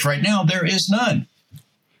 of which right now there is none.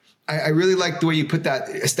 I really like the way you put that.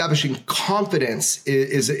 Establishing confidence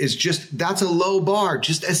is just, that's a low bar.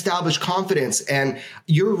 Just establish confidence. And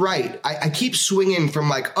you're right. I keep swinging from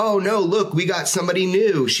like, oh no, look, we got somebody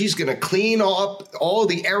new. She's going to clean up all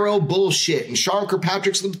the Arrow bullshit and Sean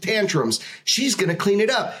Kirkpatrick's little tantrums. She's going to clean it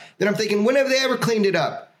up. Then I'm thinking, when have they ever cleaned it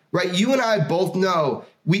up? Right? You and I both know,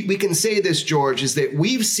 we can say this, George, is that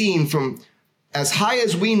we've seen from as high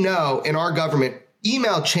as we know in our government,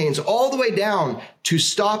 email chains all the way down to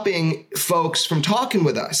stopping folks from talking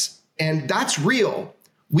with us. And that's real.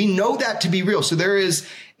 We know that to be real. So there is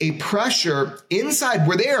a pressure inside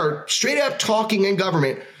where they are straight up talking in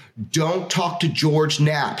government. Don't talk to George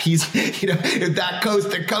Knapp. He's, that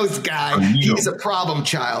coast to coast guy, he's a problem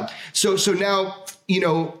child. So now,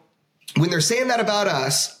 when they're saying that about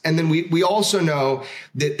us, and then we also know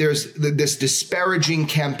that there's this disparaging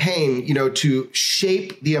campaign, to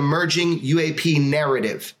shape the emerging UAP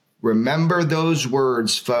narrative. Remember those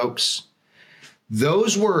words, folks.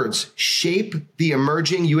 Those words, shape the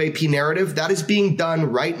emerging UAP narrative, that is being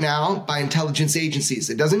done right now by intelligence agencies.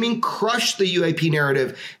 It doesn't mean crush the UAP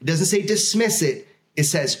narrative. It doesn't say dismiss it. It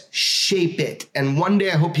says shape it. And one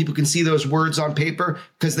day I hope people can see those words on paper,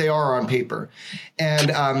 because they are on paper. And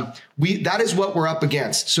that is what we're up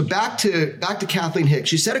against. So back to Kathleen Hicks.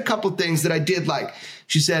 She said a couple of things that I did like.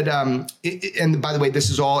 She said, and by the way, this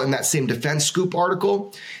is all in that same Defense Scoop article.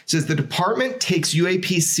 It says the department takes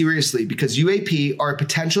UAP seriously because UAP are a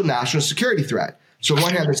potential national security threat. So on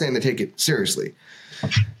one hand, they're saying they take it seriously.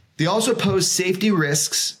 They also pose safety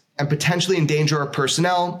risks and potentially endanger our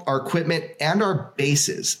personnel, our equipment, and our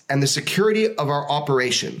bases, and the security of our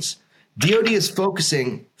operations. DoD is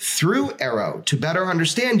focusing through Arrow to better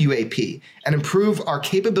understand UAP and improve our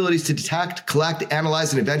capabilities to detect, collect,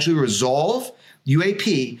 analyze, and eventually resolve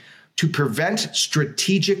UAP to prevent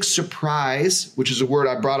strategic surprise, which is a word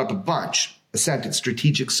I brought up a bunch, a sentence,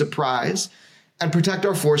 strategic surprise, and protect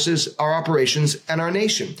our forces, our operations, and our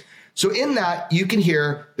nation. So in that, you can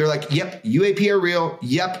hear, they're like, yep, UAP are real.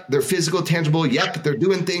 Yep, they're physical, tangible. Yep, they're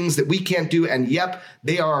doing things that we can't do. And yep,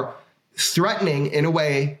 they are threatening, in a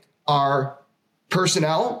way, our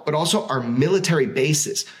personnel, but also our military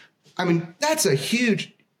bases. I mean, that's a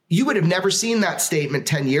huge, you would have never seen that statement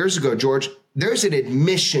 10 years ago, George. There's an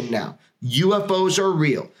admission now. UFOs are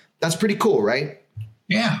real. That's pretty cool, right?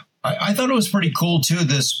 Yeah. I thought it was pretty cool, too,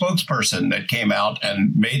 this spokesperson that came out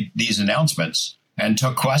and made these announcements and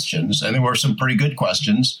took questions. And there were some pretty good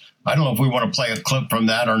questions. I don't know if we want to play a clip from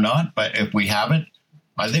that or not, but if we have it,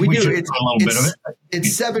 I think we should do a little bit of it.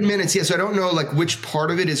 It's 7 minutes. Yeah. So I don't know which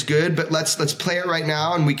part of it is good, but let's play it right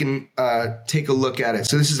now and we can take a look at it.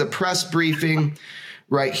 So this is a press briefing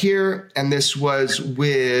right here. And this was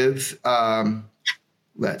with,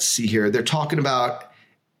 let's see here. They're talking about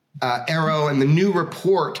Arrow and the new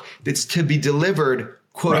report that's to be delivered,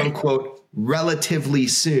 quote unquote, relatively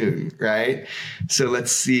soon, right? So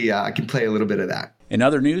let's see. I can play a little bit of that. In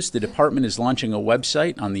other news, the department is launching a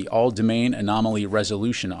website on the All-Domain Anomaly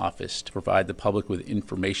Resolution Office to provide the public with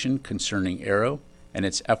information concerning Arrow and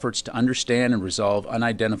its efforts to understand and resolve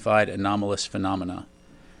unidentified anomalous phenomena.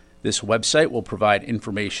 This website will provide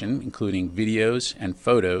information, including videos and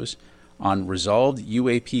photos, on resolved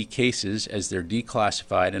UAP cases as they're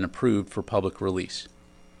declassified and approved for public release.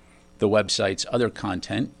 The website's other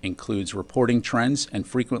content includes reporting trends and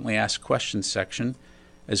frequently asked questions section,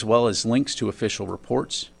 as well as links to official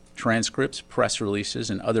reports, transcripts, press releases,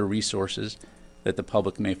 and other resources that the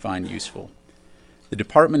public may find useful. The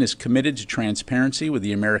department is committed to transparency with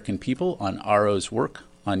the American people on RO's work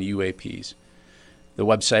on UAPs. The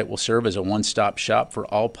website will serve as a one-stop shop for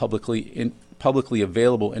all publicly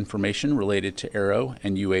available information related to AARO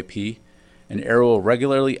and UAP, and AARO will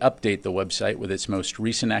regularly update the website with its most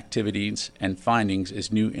recent activities and findings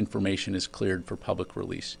as new information is cleared for public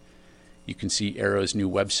release. You can see AARO's new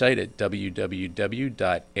website at www.aaro.mil.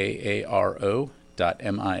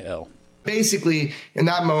 Basically, in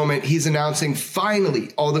that moment, he's announcing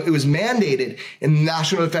finally, although it was mandated in the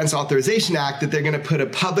National Defense Authorization Act that they're going to put a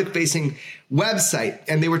public-facing website.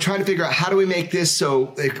 And they were trying to figure out, how do we make this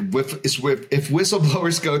so if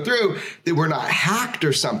whistleblowers go through, that we're not hacked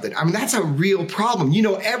or something? I mean, that's a real problem. You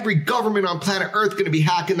know, every government on planet Earth going to be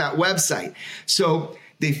hacking that website. So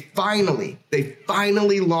they finally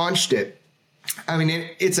launched it. I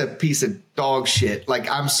mean, it's a piece of dog shit. Like,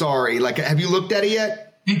 I'm sorry. Like, have you looked at it yet?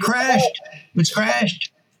 It crashed. It's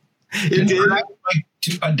crashed. It did? Like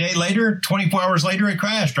a day later, 24 hours later, it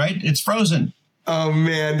crashed, right? It's frozen. Oh,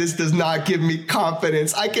 man, this does not give me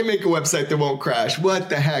confidence. I can make a website that won't crash. What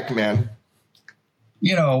the heck, man?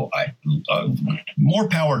 You know, more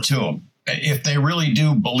power to them. If they really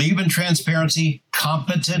do believe in transparency,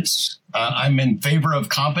 competence, I'm in favor of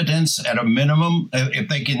competence at a minimum. If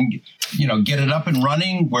they can, get it up and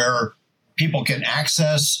running where people can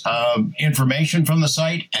access information from the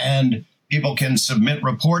site and people can submit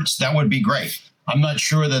reports, that would be great. I'm not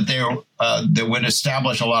sure that they would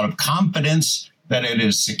establish a lot of confidence that it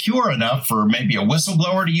is secure enough for maybe a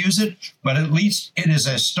whistleblower to use it, but at least it is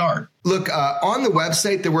a start. Look, on the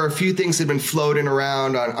website, there were a few things that have been floating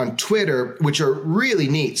around on Twitter, which are really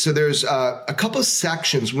neat. So there's a couple of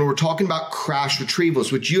sections when we're talking about crash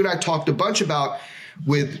retrievals, which you and I talked a bunch about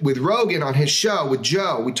with Rogan on his show with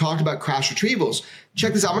Joe. We talked about crash retrievals.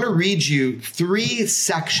 Check this out. I'm going to read you 3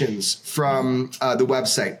 sections from the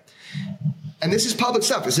website. And this is public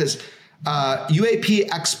stuff. It says, UAP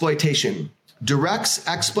exploitation directs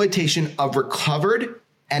exploitation of recovered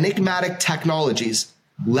enigmatic technologies,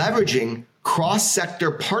 leveraging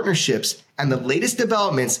cross-sector partnerships and the latest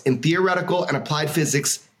developments in theoretical and applied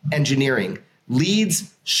physics engineering,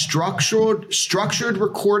 leads structured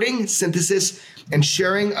recording, synthesis, and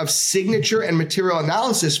sharing of signature and material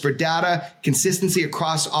analysis for data consistency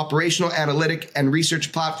across operational, analytic, and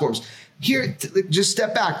research platforms. Here, just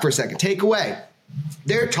step back for a second. Take away.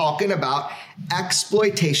 They're talking about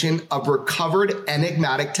exploitation of recovered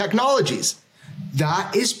enigmatic technologies.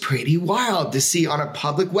 That is pretty wild to see on a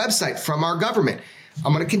public website from our government.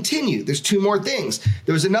 I'm going to continue. There's 2 more things.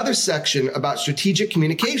 There was another section about strategic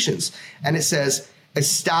communications, and it says,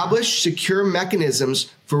 establish secure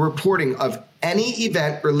mechanisms for reporting of any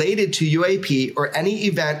event related to UAP or any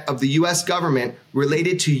event of the U.S. government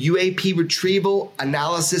related to UAP retrieval,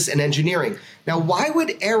 analysis, and engineering. Now, why would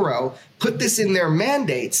AARO put this in their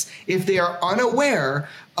mandates if they are unaware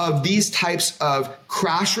of these types of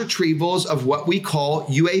crash retrievals of what we call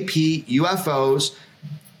UAP, UFOs,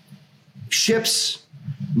 ships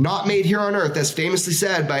not made here on Earth, as famously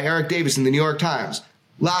said by Eric Davis in the New York Times?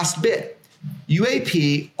 Last bit,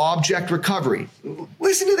 UAP object recovery.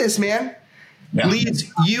 Listen to this, man. Yeah. Leads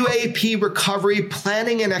UAP recovery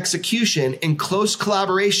planning and execution in close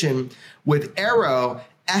collaboration with AARO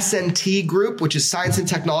SNT Group, which is Science and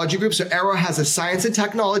Technology Group. So AARO has a Science and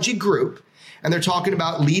Technology Group, and they're talking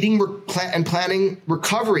about leading and planning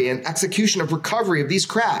recovery and execution of recovery of these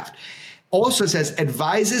craft. Also says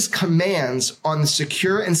advises commands on the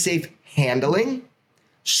secure and safe handling,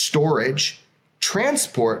 storage,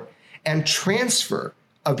 transport, and transfer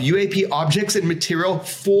of UAP objects and material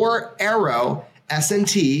for AARO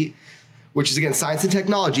SNT, which is, again, Science and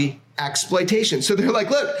Technology, exploitation. So they're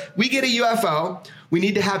like, look, we get a UFO. We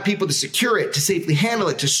need to have people to secure it, to safely handle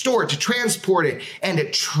it, to store it, to transport it, and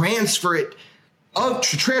to transfer it,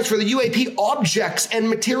 to transfer the UAP objects and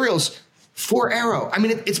materials for AARO. I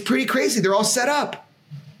mean, it's pretty crazy. They're all set up.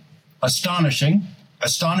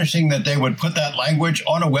 Astonishing that they would put that language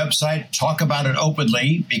on a website, talk about it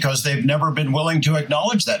openly, because they've never been willing to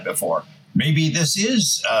acknowledge that before. Maybe this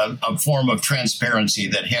is a form of transparency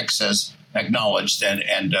that Hicks has acknowledged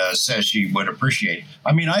and says she would appreciate.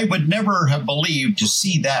 I mean, I would never have believed to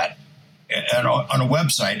see that on a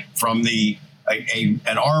website from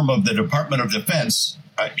an arm of the Department of Defense.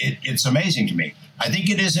 It's amazing to me. I think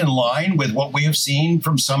it is in line with what we have seen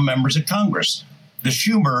from some members of Congress. the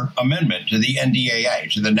Schumer amendment to the NDAA,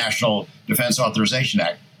 to the National Defense Authorization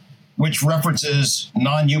Act, which references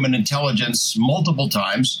non-human intelligence multiple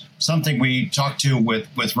times, something we talked to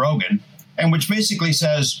with Rogan, and which basically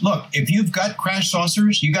says, look, if you've got crash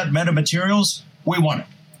saucers, you got metamaterials, we want it.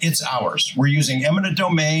 It's ours. We're using eminent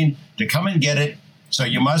domain to come and get it, so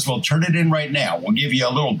you might as well turn it in right now. We'll give you a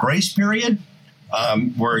little grace period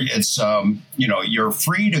where it's, you're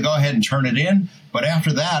free to go ahead and turn it in, but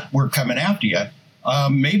after that, we're coming after you.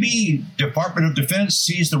 Maybe Department of Defense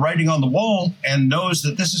sees the writing on the wall and knows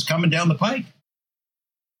that this is coming down the pike.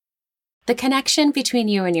 The connection between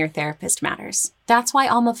you and your therapist matters. That's why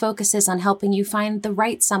Alma focuses on helping you find the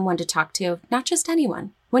right someone to talk to, not just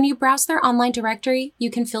anyone. When you browse their online directory,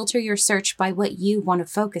 you can filter your search by what you want to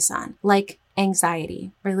focus on, like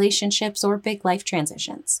anxiety, relationships, or big life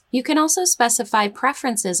transitions. You can also specify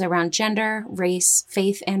preferences around gender, race,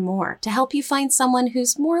 faith, and more to help you find someone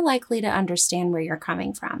who's more likely to understand where you're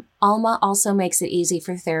coming from. Alma also makes it easy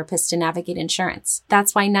for therapists to navigate insurance.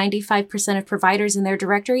 That's why 95% of providers in their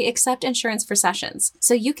directory accept insurance for sessions,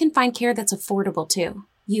 so you can find care that's affordable too.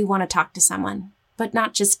 You want to talk to someone, but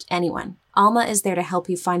not just anyone. Alma is there to help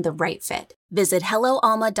you find the right fit. Visit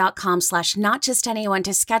helloalma.com/notjustanyone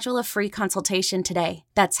to schedule a free consultation today.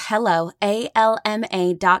 That's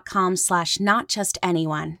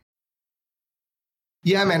helloalma.com/notjustanyone.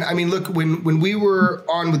 Yeah, man. I mean, look, when we were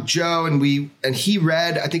on with Joe and he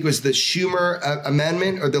read, I think it was the Schumer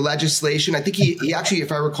amendment or the legislation. I think he actually,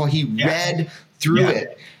 if I recall, he read through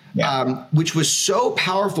it. Which was so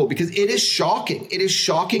powerful because it is shocking. It is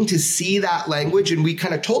shocking to see that language. And we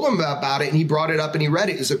kind of told him about it and he brought it up and he read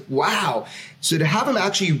it. It was like, wow. So to have him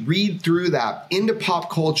actually read through that into pop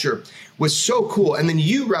culture was so cool. And then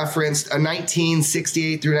you referenced a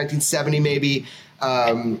 1968 through 1970 maybe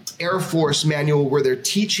Air Force manual where they're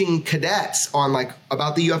teaching cadets on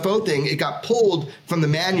about the UFO thing. It got pulled from the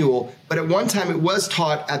manual, but at one time it was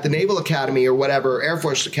taught at the Naval Academy or whatever, Air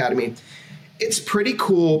Force Academy. It's pretty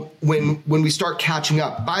cool when we start catching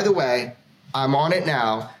up. By the way, I'm on it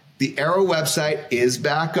now. The Arrow website is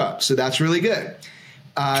back up, so that's really good.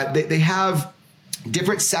 They have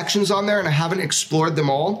different sections on there, and I haven't explored them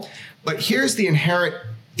all. But here's the inherent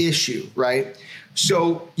issue, right?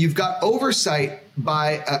 So you've got oversight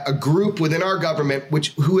by a group within our government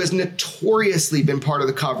who has notoriously been part of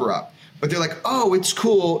the cover-up. But they're like, oh, it's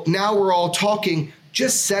cool. Now we're all talking.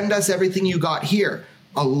 Just send us everything you got here.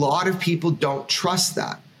 A lot of people don't trust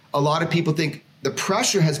that. A lot of people think the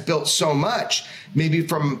pressure has built so much, maybe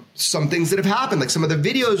from some things that have happened, like some of the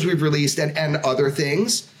videos we've released and other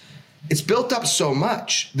things. It's built up so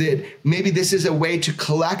much that maybe this is a way to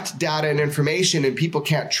collect data and information and people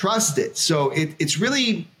can't trust it. So it's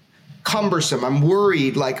really cumbersome. I'm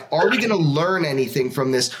worried, are we going to learn anything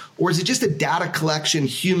from this? Or is it just a data collection,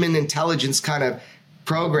 human intelligence kind of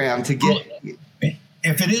program to get...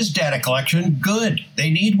 If it is data collection, good. They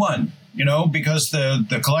need one, because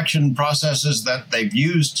the collection processes that they've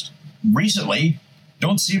used recently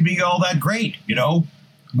don't seem to be all that great.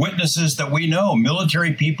 Witnesses that we know,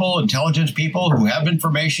 military people, intelligence people who have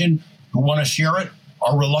information, who want to share it,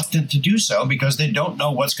 are reluctant to do so because they don't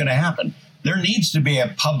know what's going to happen. There needs to be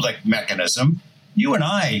a public mechanism. You and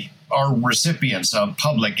I are recipients of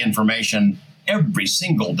public information every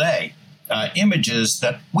single day. Images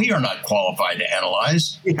that we are not qualified to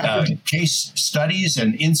analyze, case studies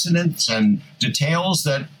and incidents and details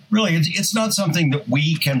that really it's not something that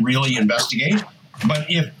we can really investigate. But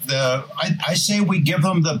if I say we give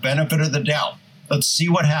them the benefit of the doubt. Let's see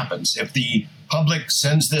what happens. If the public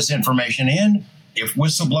sends this information in, if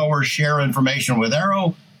whistleblowers share information with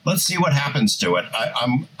Arrow, let's see what happens to it.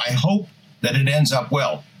 I hope that it ends up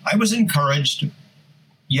well. I was encouraged,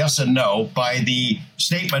 yes and no, by the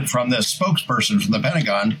statement from the spokesperson from the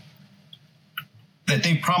Pentagon that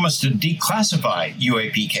they promised to declassify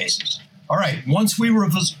UAP cases. All right, once we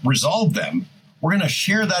resolve them, we're going to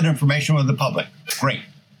share that information with the public. Great.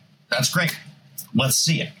 That's great. Let's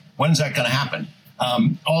see it. When's that going to happen?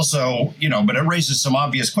 Also, but it raises some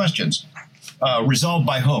obvious questions. Resolved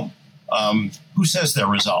by whom? Who says they're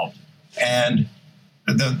resolved? And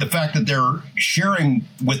the fact that they're sharing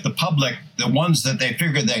with the public the ones that they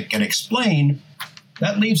figure they can explain,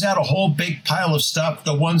 that leaves out a whole big pile of stuff,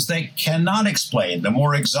 the ones they cannot explain, the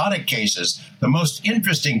more exotic cases, the most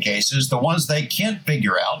interesting cases, the ones they can't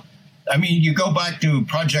figure out. I mean, you go back to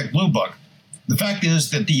Project Blue Book. The fact is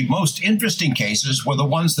that the most interesting cases were the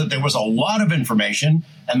ones that there was a lot of information,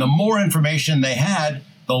 and the more information they had,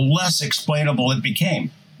 the less explainable it became.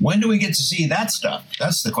 When do we get to see that stuff?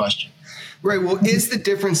 That's the question. Right. Well, is the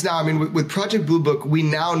difference now? I mean, with Project Blue Book, we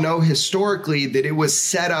now know historically that it was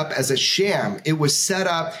set up as a sham. It was set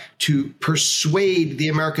up to persuade the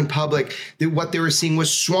American public that what they were seeing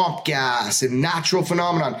was swamp gas and natural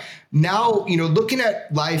phenomenon. Now, looking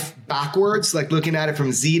at life backwards, like looking at it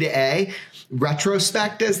from Z to A,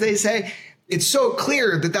 retrospect, as they say, it's so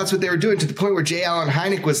clear that that's what they were doing, to the point where J. Allen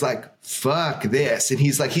Hynek was like, fuck this. And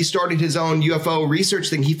he started his own UFO research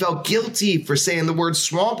thing. He felt guilty for saying the word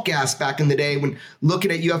swamp gas back in the day when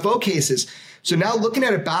looking at UFO cases. So now looking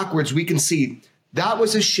at it backwards, we can see that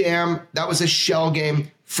was a sham. That was a shell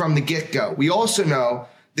game from the get-go. We also know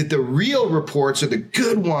that the real reports are the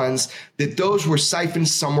good ones, that those were siphoned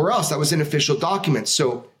somewhere else. That was in official documents.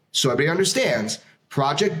 So everybody understands,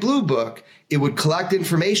 Project Blue Book, it would collect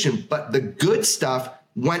information, but the good stuff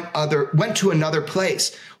went to another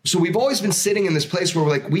place. So we've always been sitting in this place where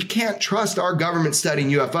we're like, we can't trust our government studying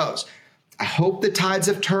UFOs. I hope the tides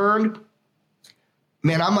have turned.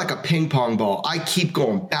 Man, I'm like a ping pong ball. I keep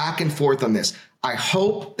going back and forth on this. I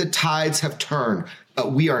hope the tides have turned,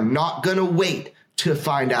 but we are not going to wait to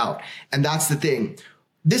find out. And that's the thing.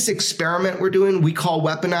 This experiment we're doing, we call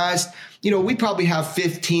weaponized. We probably have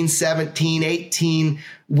 15, 17, 18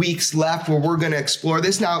 weeks left where we're going to explore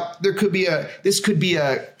this. Now, this could be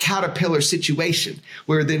a caterpillar situation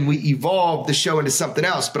where then we evolve the show into something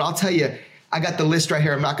else. But I'll tell you, I got the list right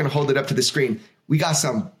here. I'm not going to hold it up to the screen. We got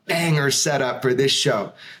some bangers set up for this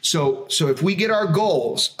show. So if we get our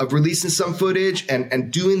goals of releasing some footage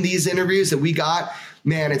and doing these interviews that we got,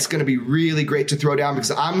 man, it's going to be really great to throw down,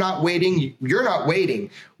 because I'm not waiting. You're not waiting.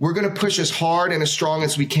 We're going to push as hard and as strong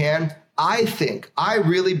as we can. I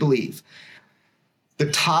really believe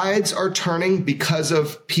the tides are turning because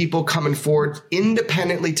of people coming forward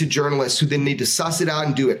independently to journalists who then need to suss it out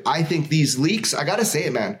and do it. I think these leaks, I got to say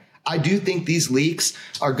it, man, I do think these leaks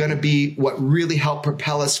are going to be what really help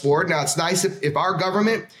propel us forward. Now, it's nice if our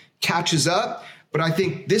government catches up, but I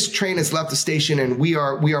think this train has left the station and we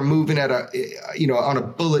are moving at on a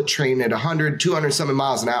bullet train at 100, 200 something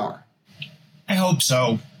miles an hour. I hope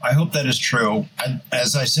so. I hope that is true.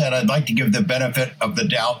 As I said, I'd like to give the benefit of the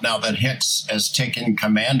doubt now that Hicks has taken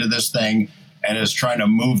command of this thing and is trying to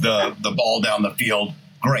move the ball down the field.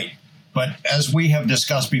 Great. But as we have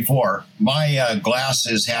discussed before, my glass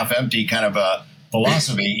is half empty kind of a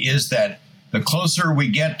philosophy is that the closer we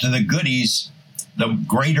get to the goodies, the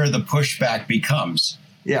greater the pushback becomes.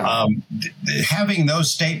 Yeah. Having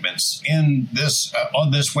those statements in this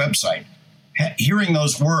on this website, hearing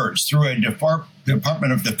those words through a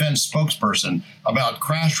Department of Defense spokesperson about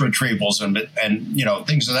crash retrievals and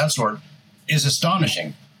things of that sort is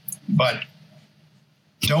astonishing. But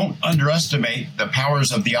don't underestimate the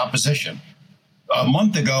powers of the opposition. A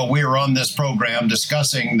month ago, we were on this program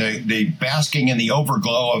discussing the basking in the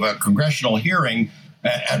overglow of a congressional hearing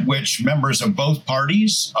at which members of both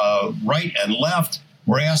parties, right and left,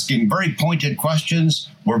 were asking very pointed questions.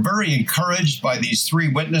 We're very encouraged by these three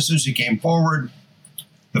witnesses who came forward.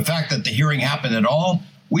 The fact that the hearing happened at all,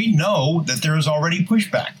 we know that there is already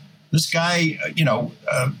pushback. This guy, Tim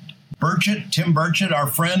Burchett, our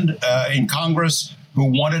friend in Congress who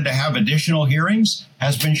wanted to have additional hearings,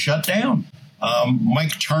 has been shut down.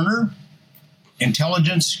 Mike Turner,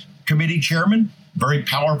 Intelligence Committee Chairman, very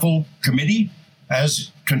powerful committee,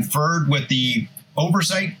 has conferred with the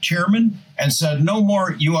Oversight Chairman and said no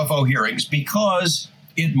more UFO hearings because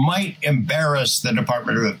it might embarrass the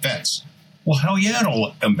Department of Defense. Well, hell yeah,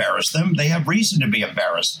 it'll embarrass them. They have reason to be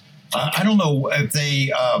embarrassed. I don't know if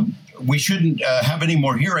we shouldn't have any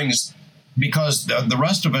more hearings because the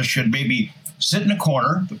rest of us should maybe sit in a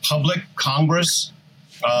corner, the public, Congress,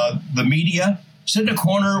 the media, sit in a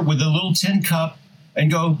corner with a little tin cup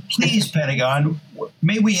and go, please, Pentagon,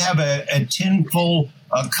 may we have a tin full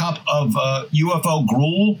cup of UFO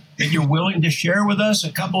gruel that you're willing to share with us,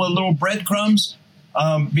 a couple of little breadcrumbs,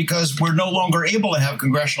 because we're no longer able to have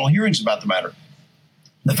congressional hearings about the matter.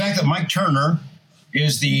 The fact that Mike Turner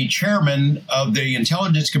is the chairman of the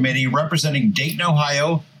Intelligence Committee representing Dayton,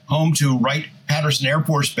 Ohio, home to Wright-Patterson Air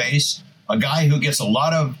Force Base, a guy who gets a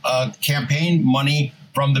lot of campaign money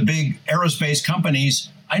from the big aerospace companies,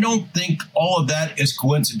 I don't think all of that is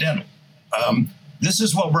coincidental. This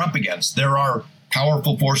is what we're up against. There are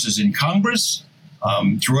powerful forces in Congress,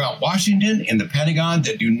 throughout Washington, in the Pentagon,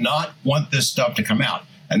 that do not want this stuff to come out.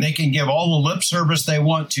 And they can give all the lip service they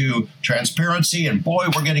want to transparency, and boy,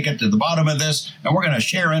 we're going to get to the bottom of this, and we're going to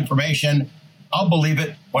share information. I'll believe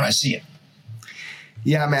it when I see it.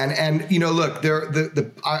 Yeah, man. And, look,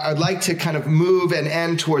 I'd like to kind of move and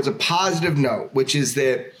end towards a positive note, which is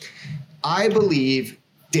that I believe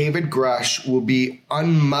David Grush will be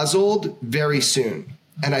unmuzzled very soon.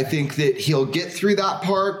 And I think that he'll get through that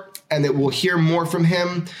part and that we'll hear more from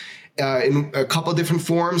him in a couple of different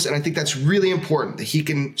forms. And I think that's really important, that he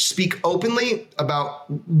can speak openly about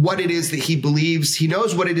what it is that he believes. He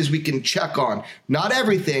knows what it is we can check on. Not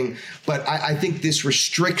everything, but I think this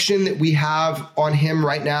restriction that we have on him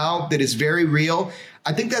right now that is very real,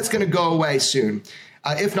 I think that's going to go away soon.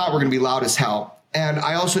 If not, we're going to be loud as hell. And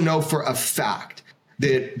I also know for a fact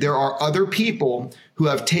that there are other people who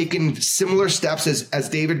have taken similar steps as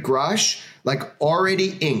David Grush, like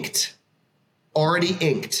already inked,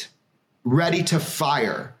 ready to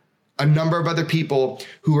fire a number of other people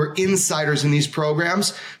who are insiders in these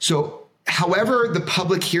programs. So however the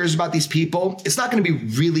public hears about these people, it's not going to be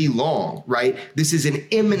really long, right? This is an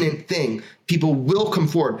imminent thing. People will come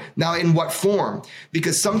forward. Now, in what form?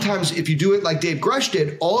 Because sometimes if you do it like Dave Grush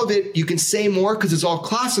did, all of it, you can say more because it's all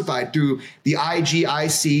classified through the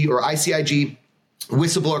IGIC or ICIG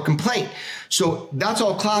whistleblower complaint. So that's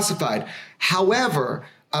all classified. However,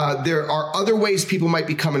 there are other ways people might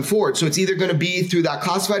be coming forward. So it's either going to be through that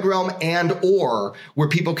classified realm and or where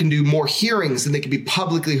people can do more hearings and they can be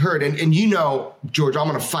publicly heard. And you know, George, I'm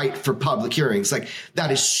going to fight for public hearings. Like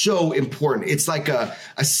that is so important. It's like a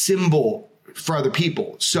symbol for other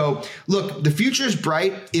people. So look, the future is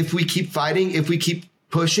bright if we keep fighting, if we keep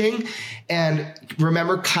pushing. And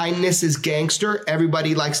remember, kindness is gangster.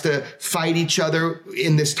 Everybody likes to fight each other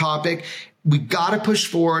in this topic. We got to push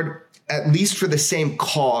forward, at least for the same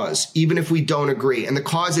cause, even if we don't agree. And the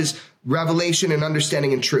cause is revelation and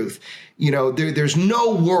understanding and truth. You know, there's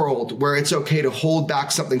no world where it's okay to hold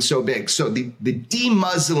back something so big. So the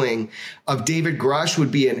demuzzling of David Grush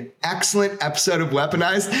would be an excellent episode of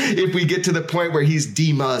Weaponized if we get to the point where he's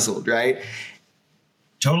demuzzled, right?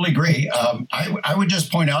 Totally agree. I would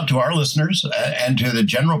just point out to our listeners and to the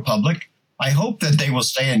general public, I hope that they will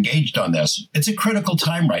stay engaged on this. It's a critical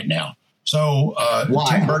time right now. So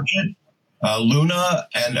Tim Burchett, Luna,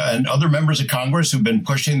 and other members of Congress who've been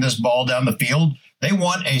pushing this ball down the field, they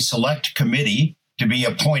want a select committee to be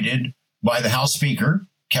appointed by the House Speaker,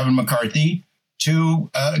 Kevin McCarthy, to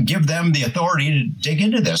give them the authority to dig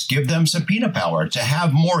into this, give them subpoena power, to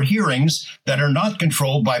have more hearings that are not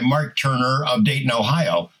controlled by Mark Turner of Dayton,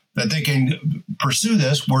 Ohio, that they can pursue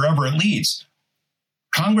this wherever it leads.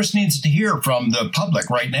 Congress needs to hear from the public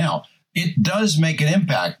right now. It does make an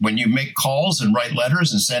impact when you make calls and write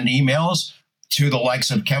letters and send emails to the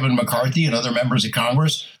likes of Kevin McCarthy and other members of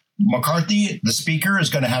Congress. McCarthy, the speaker, is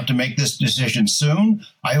going to have to make this decision soon.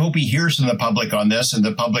 I hope he hears from the public on this and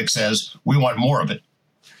the public says, we want more of it.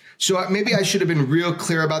 So maybe I should have been real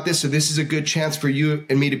clear about this. So this is a good chance for you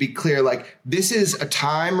and me to be clear. Like, this is a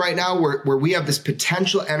time right now where we have this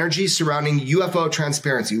potential energy surrounding UFO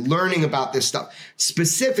transparency, learning about this stuff.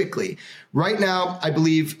 Specifically, right now, I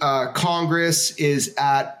believe Congress is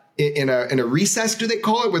in a recess, do they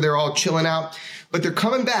call it, where they're all chilling out. But they're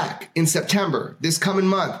coming back in September, this coming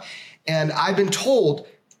month. And I've been told,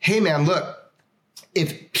 hey, man, look,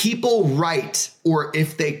 if people write or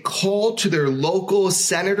if they call to their local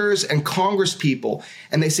senators and Congress people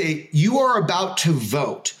and they say, you are about to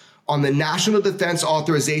vote on the National Defense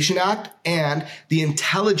Authorization Act and the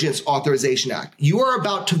Intelligence Authorization Act, you are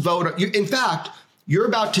about to vote. In fact, you're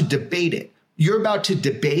about to debate it. You're about to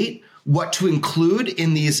debate what to include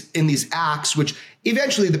in these acts, which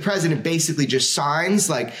eventually the president basically just signs.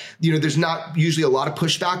 Like, you know, there's not usually a lot of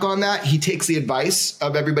pushback on that. He takes the advice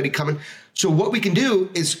of everybody coming. So what we can do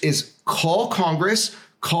is call Congress,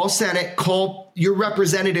 call Senate, call your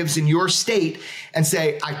representatives in your state and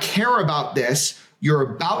say, I care about this. You're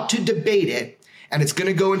about to debate it. And it's going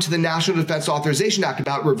to go into the National Defense Authorization Act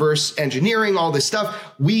about reverse engineering, all this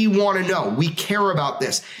stuff. We want to know. We care about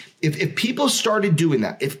this. If people started doing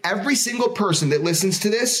that, if every single person that listens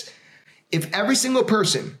to this, if every single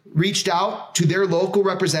person reached out to their local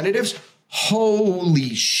representatives,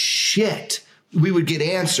 holy shit, we would get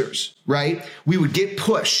answers, right? We would get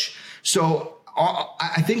push. So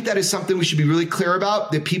I think that is something we should be really clear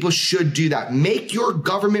about, that people should do that. Make your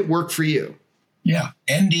government work for you. Yeah.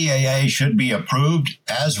 NDAA should be approved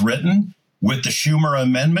as written with the Schumer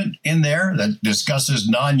amendment in there that discusses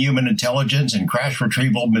non-human intelligence and crash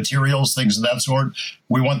retrieval materials, things of that sort.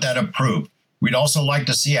 We want that approved. We'd also like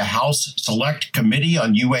to see a House Select Committee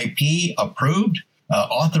on UAP approved,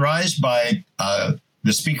 authorized by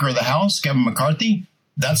the Speaker of the House, Kevin McCarthy.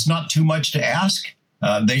 That's not too much to ask.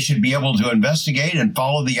 They should be able to investigate and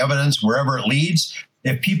follow the evidence wherever it leads.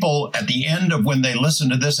 If people at the end of when they listen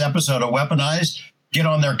to this episode of Weaponized, get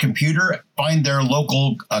on their computer, find their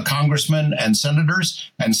local congressmen and senators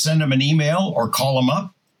and send them an email or call them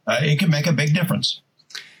up, it can make a big difference.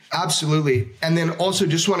 Absolutely. And then also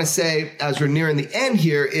just want to say, as we're nearing the end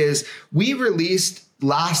here, is we released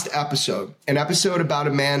last episode, an episode about a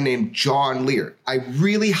man named John Lear. I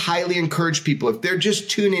really highly encourage people, if they're just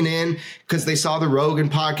tuning in because they saw the Rogan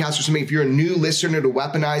podcast or something, if you're a new listener to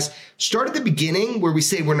Weaponize, start at the beginning where we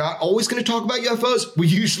say we're not always going to talk about UFOs. We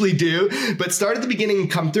usually do, but start at the beginning and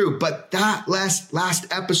come through. But that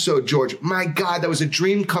last episode, George, my God, that was a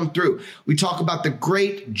dream come through. We talk about the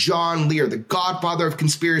great John Lear, the godfather of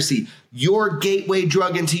conspiracy, your gateway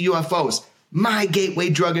drug into UFOs. My gateway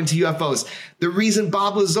drug into UFOs. The reason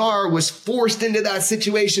Bob Lazar was forced into that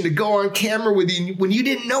situation to go on camera with you when you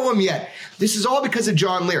didn't know him yet. This is all because of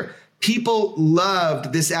John Lear. People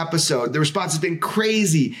loved this episode. The response has been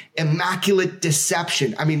crazy. Immaculate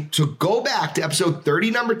deception. I mean, to go back to episode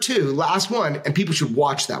 30, number 2, last one, and people should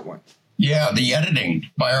watch that one. Yeah, the editing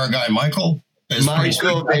by our guy Michael is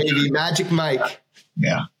Michael, baby, Magic Mike.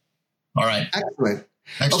 Yeah. All right. Excellent.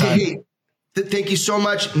 Next time. Hey, thank you so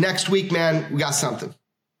much. Next week, man, we got something.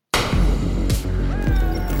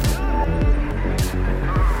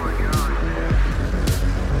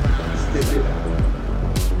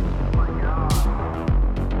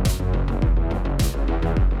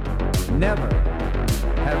 Never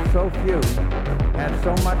have so few had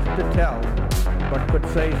so much to tell, but could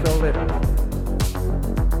say so little.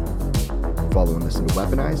 Follow and listen to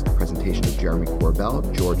Weaponized, a presentation of Jeremy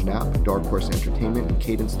Corbell, George Knapp, Dark Horse Entertainment, and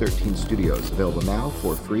Cadence 13 Studios. Available now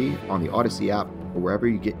for free on the Odyssey app or wherever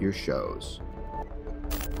you get your shows.